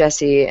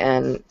Jesse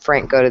and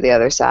Frank go to the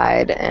other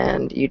side,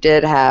 and you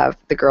did have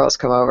the girls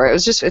come over.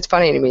 It's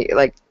funny to me.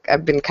 Like,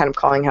 I've been kind of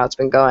calling how it's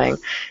been going,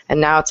 and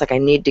now it's like I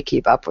need to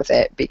keep up with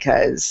it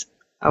because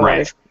I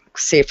want to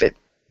see if it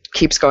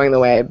keeps going the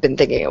way I've been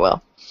thinking it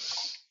will.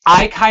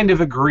 I kind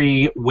of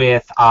agree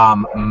with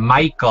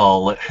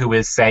Michael, who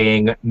is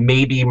saying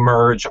maybe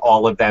merge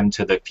all of them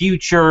to the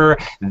future,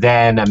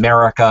 then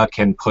America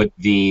can put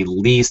the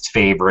least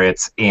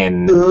favorites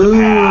in the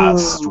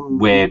past,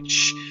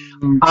 which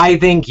I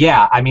think,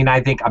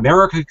 I think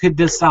America could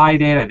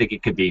decide it. I think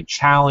it could be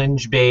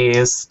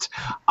challenge-based.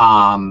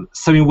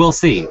 We'll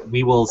see.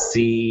 We will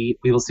see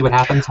what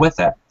happens with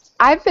it.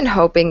 I've been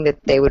hoping that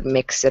they would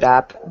mix it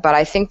up, but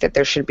I think that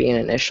there should be an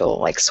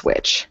initial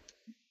switch.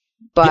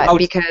 But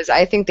because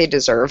I think they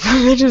deserve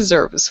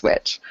a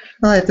switch.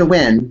 Well, it's a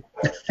win.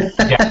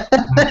 Yeah.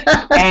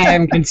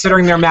 And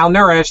considering they're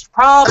malnourished,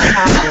 probably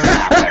not going to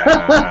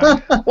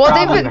happen. Well,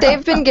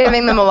 they've been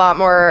giving them a lot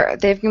more.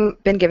 They've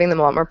been giving them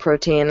a lot more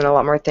protein and a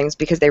lot more things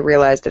because they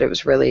realized that it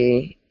was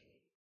really,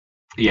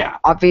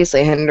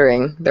 obviously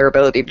hindering their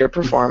ability to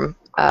perform.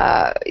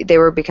 They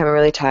were becoming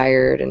really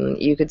tired,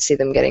 and you could see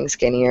them getting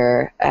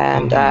skinnier,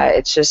 and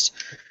it just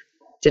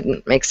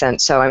didn't make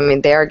sense. So I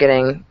mean, they are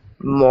getting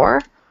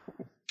more.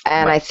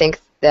 And I think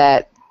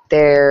that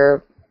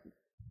they're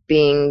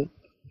being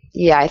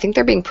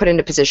put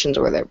into positions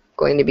where they're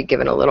going to be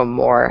given a little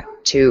more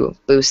to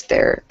boost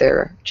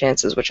their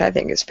chances, which I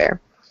think is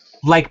fair.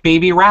 Like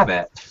Baby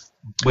Rabbit,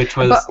 which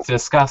was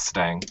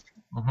disgusting.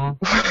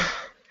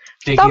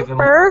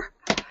 Thumper!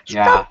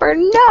 Thumper,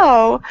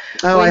 no!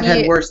 Oh, I've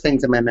had worse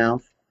things in my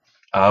mouth.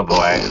 Oh,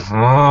 boy.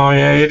 Oh,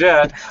 yeah, you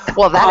did.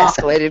 Well, that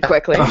escalated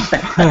quickly.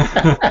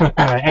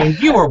 And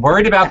you were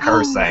worried about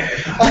cursing.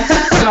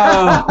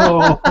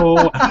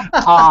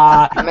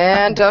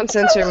 Man, don't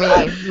censor me.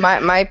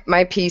 My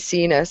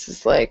PC-ness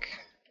is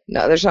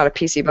no, there's not a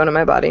PC bone in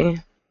my body.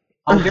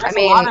 There's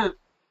a lot of...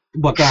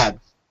 Well, go ahead.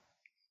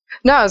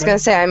 No, I was going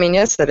to say,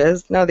 yes, it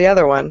is. No, the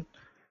other one.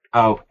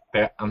 Oh,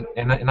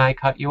 and I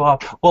cut you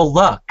off. Well,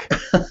 look,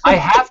 I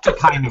have to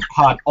kind of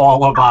cut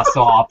all of us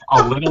off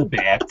a little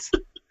bit.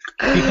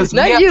 Because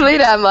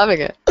Lita, I'm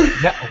loving it.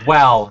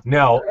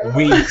 No,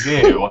 we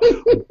do.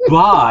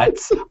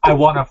 But I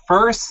want to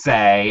first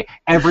say,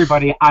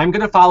 everybody, I'm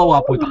going to follow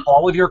up with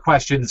all of your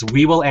questions.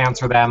 We will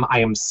answer them.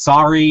 I am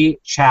sorry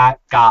chat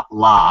got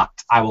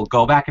locked. I will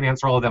go back and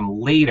answer all of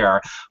them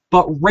later.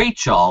 But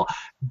Rachel,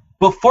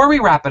 before we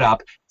wrap it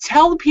up,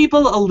 tell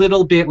people a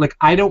little bit,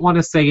 I don't want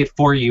to say it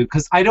for you,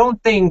 because I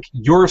don't think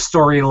your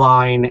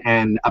storyline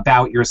and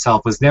about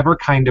yourself was never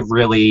kind of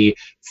really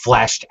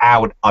fleshed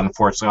out,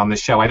 unfortunately, on the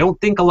show. I don't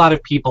think a lot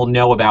of people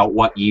know about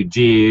what you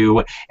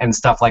do and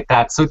stuff like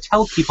that. So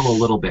tell people a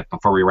little bit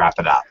before we wrap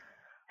it up.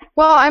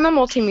 Well, I'm a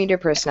multimedia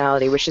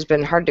personality, which has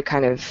been hard to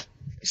kind of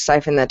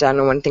siphon that down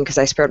to one thing because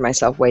I spread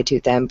myself way too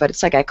thin. But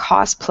it's I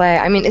cosplay.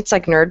 It's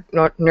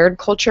nerd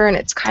culture, and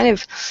it's kind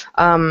of...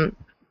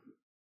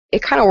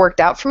 it kind of worked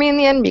out for me in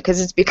the end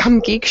because it's become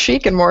geek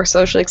chic and more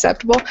socially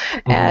acceptable,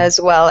 as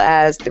well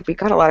as we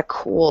got a lot of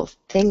cool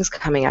things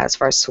coming out as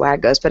far as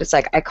swag goes. But it's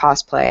I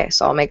cosplay,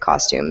 so I'll make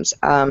costumes,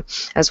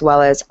 as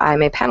well as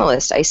I'm a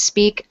panelist. I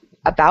speak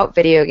about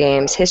video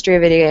games, history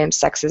of video games,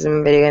 sexism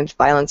in video games,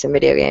 violence in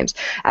video games,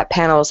 at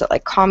panels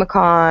at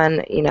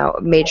Comic-Con,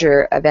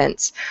 major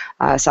events,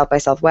 South by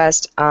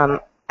Southwest,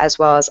 as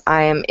well as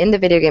I am in the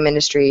video game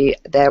industry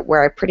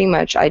where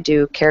I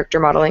do character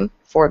modeling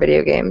for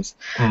video games,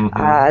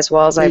 as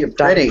well as I've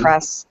done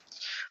press.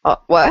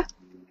 What?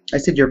 I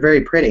said you're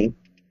very pretty.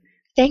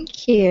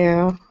 Thank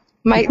you.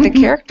 The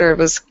character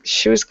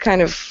she was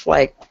kind of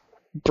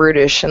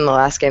brutish in the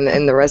last game,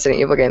 in the Resident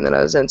Evil game that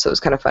I was in, so it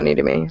was kind of funny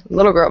to me.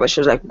 Little girl, but she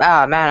was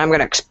man, I'm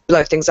gonna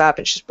blow things up,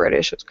 and she's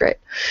British. It was great.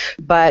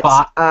 But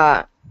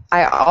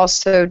I'm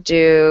also in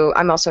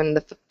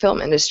the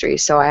film industry,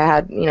 so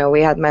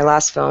we had my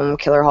last film,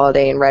 Killer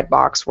Holiday, in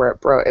Redbox, where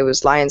it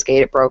was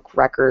Lionsgate. It broke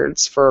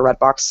records for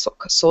Redbox,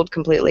 sold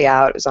completely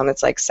out. It was on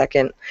its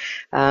second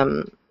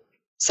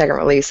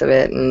release of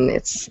it,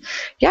 and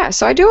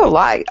so I do a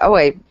lot.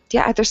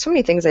 There's so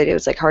many things I do.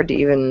 It's hard to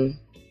even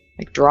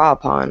draw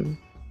upon.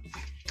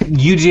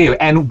 You do,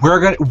 and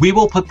we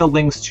will put the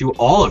links to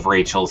all of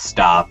Rachel's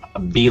stuff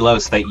below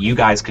so that you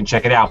guys can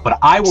check it out. But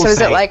I will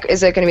say,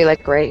 is it going to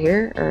be right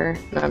here, or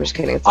no? I'm just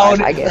kidding. It's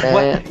I get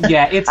it.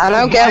 Yeah, it's. I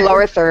don't get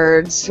lower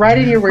thirds. Right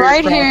in your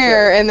right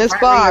here in this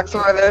box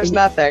where there's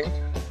nothing.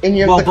 In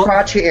the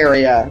crotchy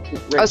area.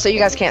 Oh, so you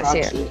guys can't see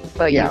it,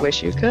 but you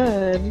wish you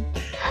could.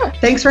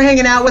 Thanks for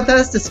hanging out with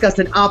us,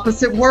 discussing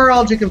Opposite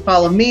Worlds. You can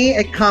follow me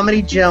at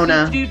Comedy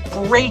Jonah.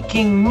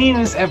 Breaking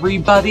news,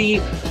 everybody.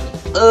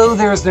 Oh,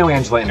 there's no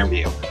Angela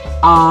interview.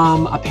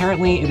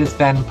 Apparently it has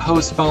been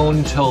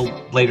postponed till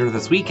later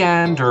this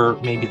weekend or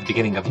maybe the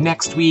beginning of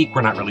next week.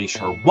 We're not really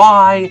sure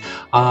why.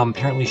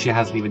 Apparently she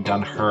hasn't even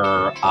done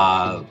her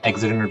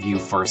exit interview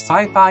for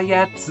Sci-Fi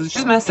yet, so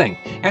she's missing.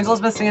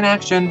 Angela's missing in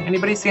action.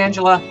 Anybody see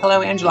Angela?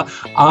 Hello, Angela.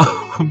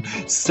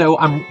 So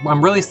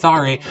I'm really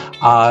sorry.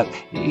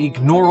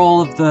 Ignore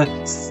all of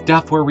the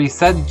stuff where we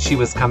said she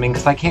was coming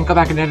because I can't go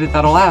back and edit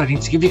that all out. I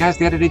need to give you guys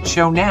the edited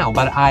show now,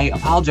 but I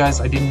apologize.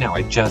 I didn't know.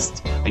 I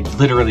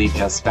literally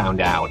just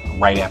found out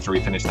right after we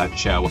finished that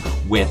show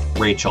with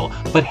Rachel.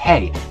 But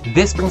hey,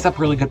 this brings up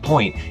a really good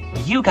point.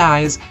 You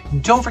guys,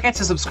 don't forget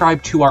to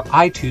subscribe to our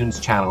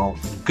iTunes channel.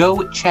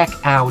 go check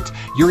out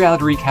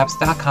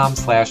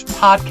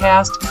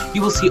yourrealityrecaps.com/podcast.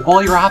 You will see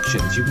all your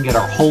options. You can get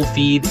our whole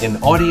feed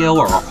in audio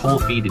or our whole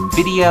feed in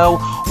video,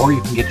 or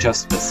you can get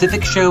just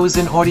specific shows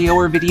in audio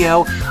or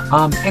video.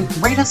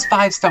 And rate us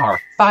 5-star.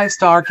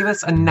 5-star, give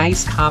us a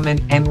nice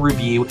comment and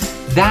review.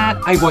 That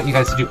I want you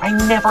guys to do. I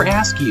never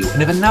ask you.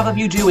 And if enough of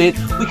you do it,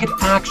 we could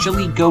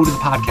actually go to the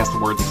Podcast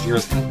Awards this year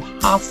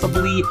and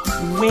possibly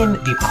win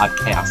the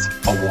Podcast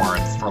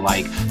Awards for,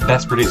 like,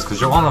 Best Produced. Because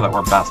you'll all know that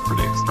we're Best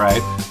Produced,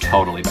 right?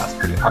 Totally Best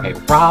Produced. Okay,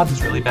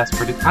 Rob's really Best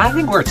Produced. I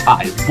think we're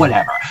tied.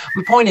 Whatever.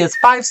 The point is,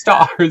 5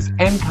 stars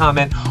and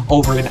comment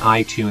over in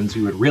iTunes.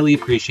 We would really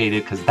appreciate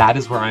it, because that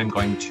is where I'm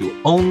going to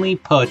only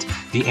put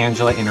the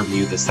Angela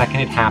interview the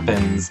second it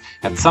happens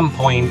at some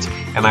point,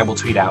 and I will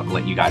tweet out and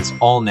let you guys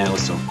all know.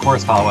 So, of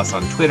course, follow us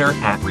on Twitter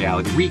at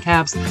Reality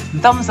Recaps.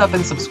 Thumbs up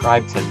and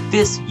subscribe to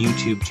this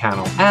YouTube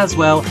channel as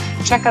well.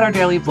 Check out our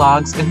daily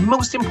vlogs, and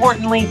most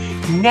importantly,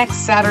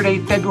 next Saturday,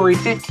 February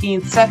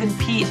 15th, 7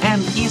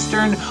 p.m.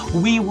 Eastern,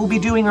 we will be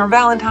doing our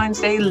Valentine's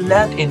Day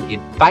Love and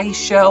Advice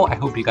show. I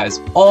hope you guys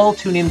all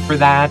tune in for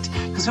that,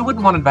 because who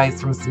wouldn't want advice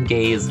from some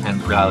gays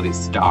and reality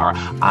star?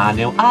 I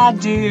know I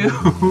do.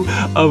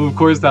 Of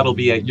course, that'll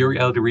be at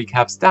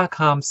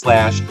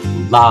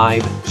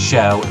yourrealityrecaps.com/live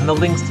show, and the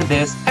links to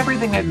this,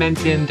 everything I've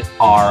mentioned,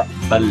 are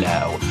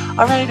below.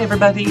 All right,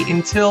 everybody,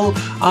 until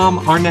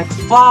our next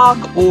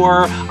vlog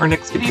or our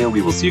next video,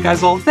 we will see you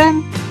guys all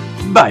then.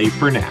 Bye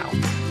for now.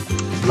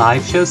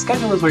 Live show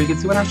schedule is where you can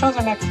see when our shows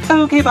are next.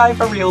 Okay, bye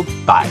for real.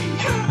 Bye.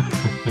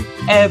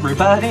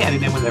 Everybody. I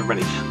didn't end with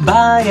everybody.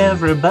 Bye,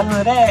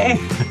 everybody.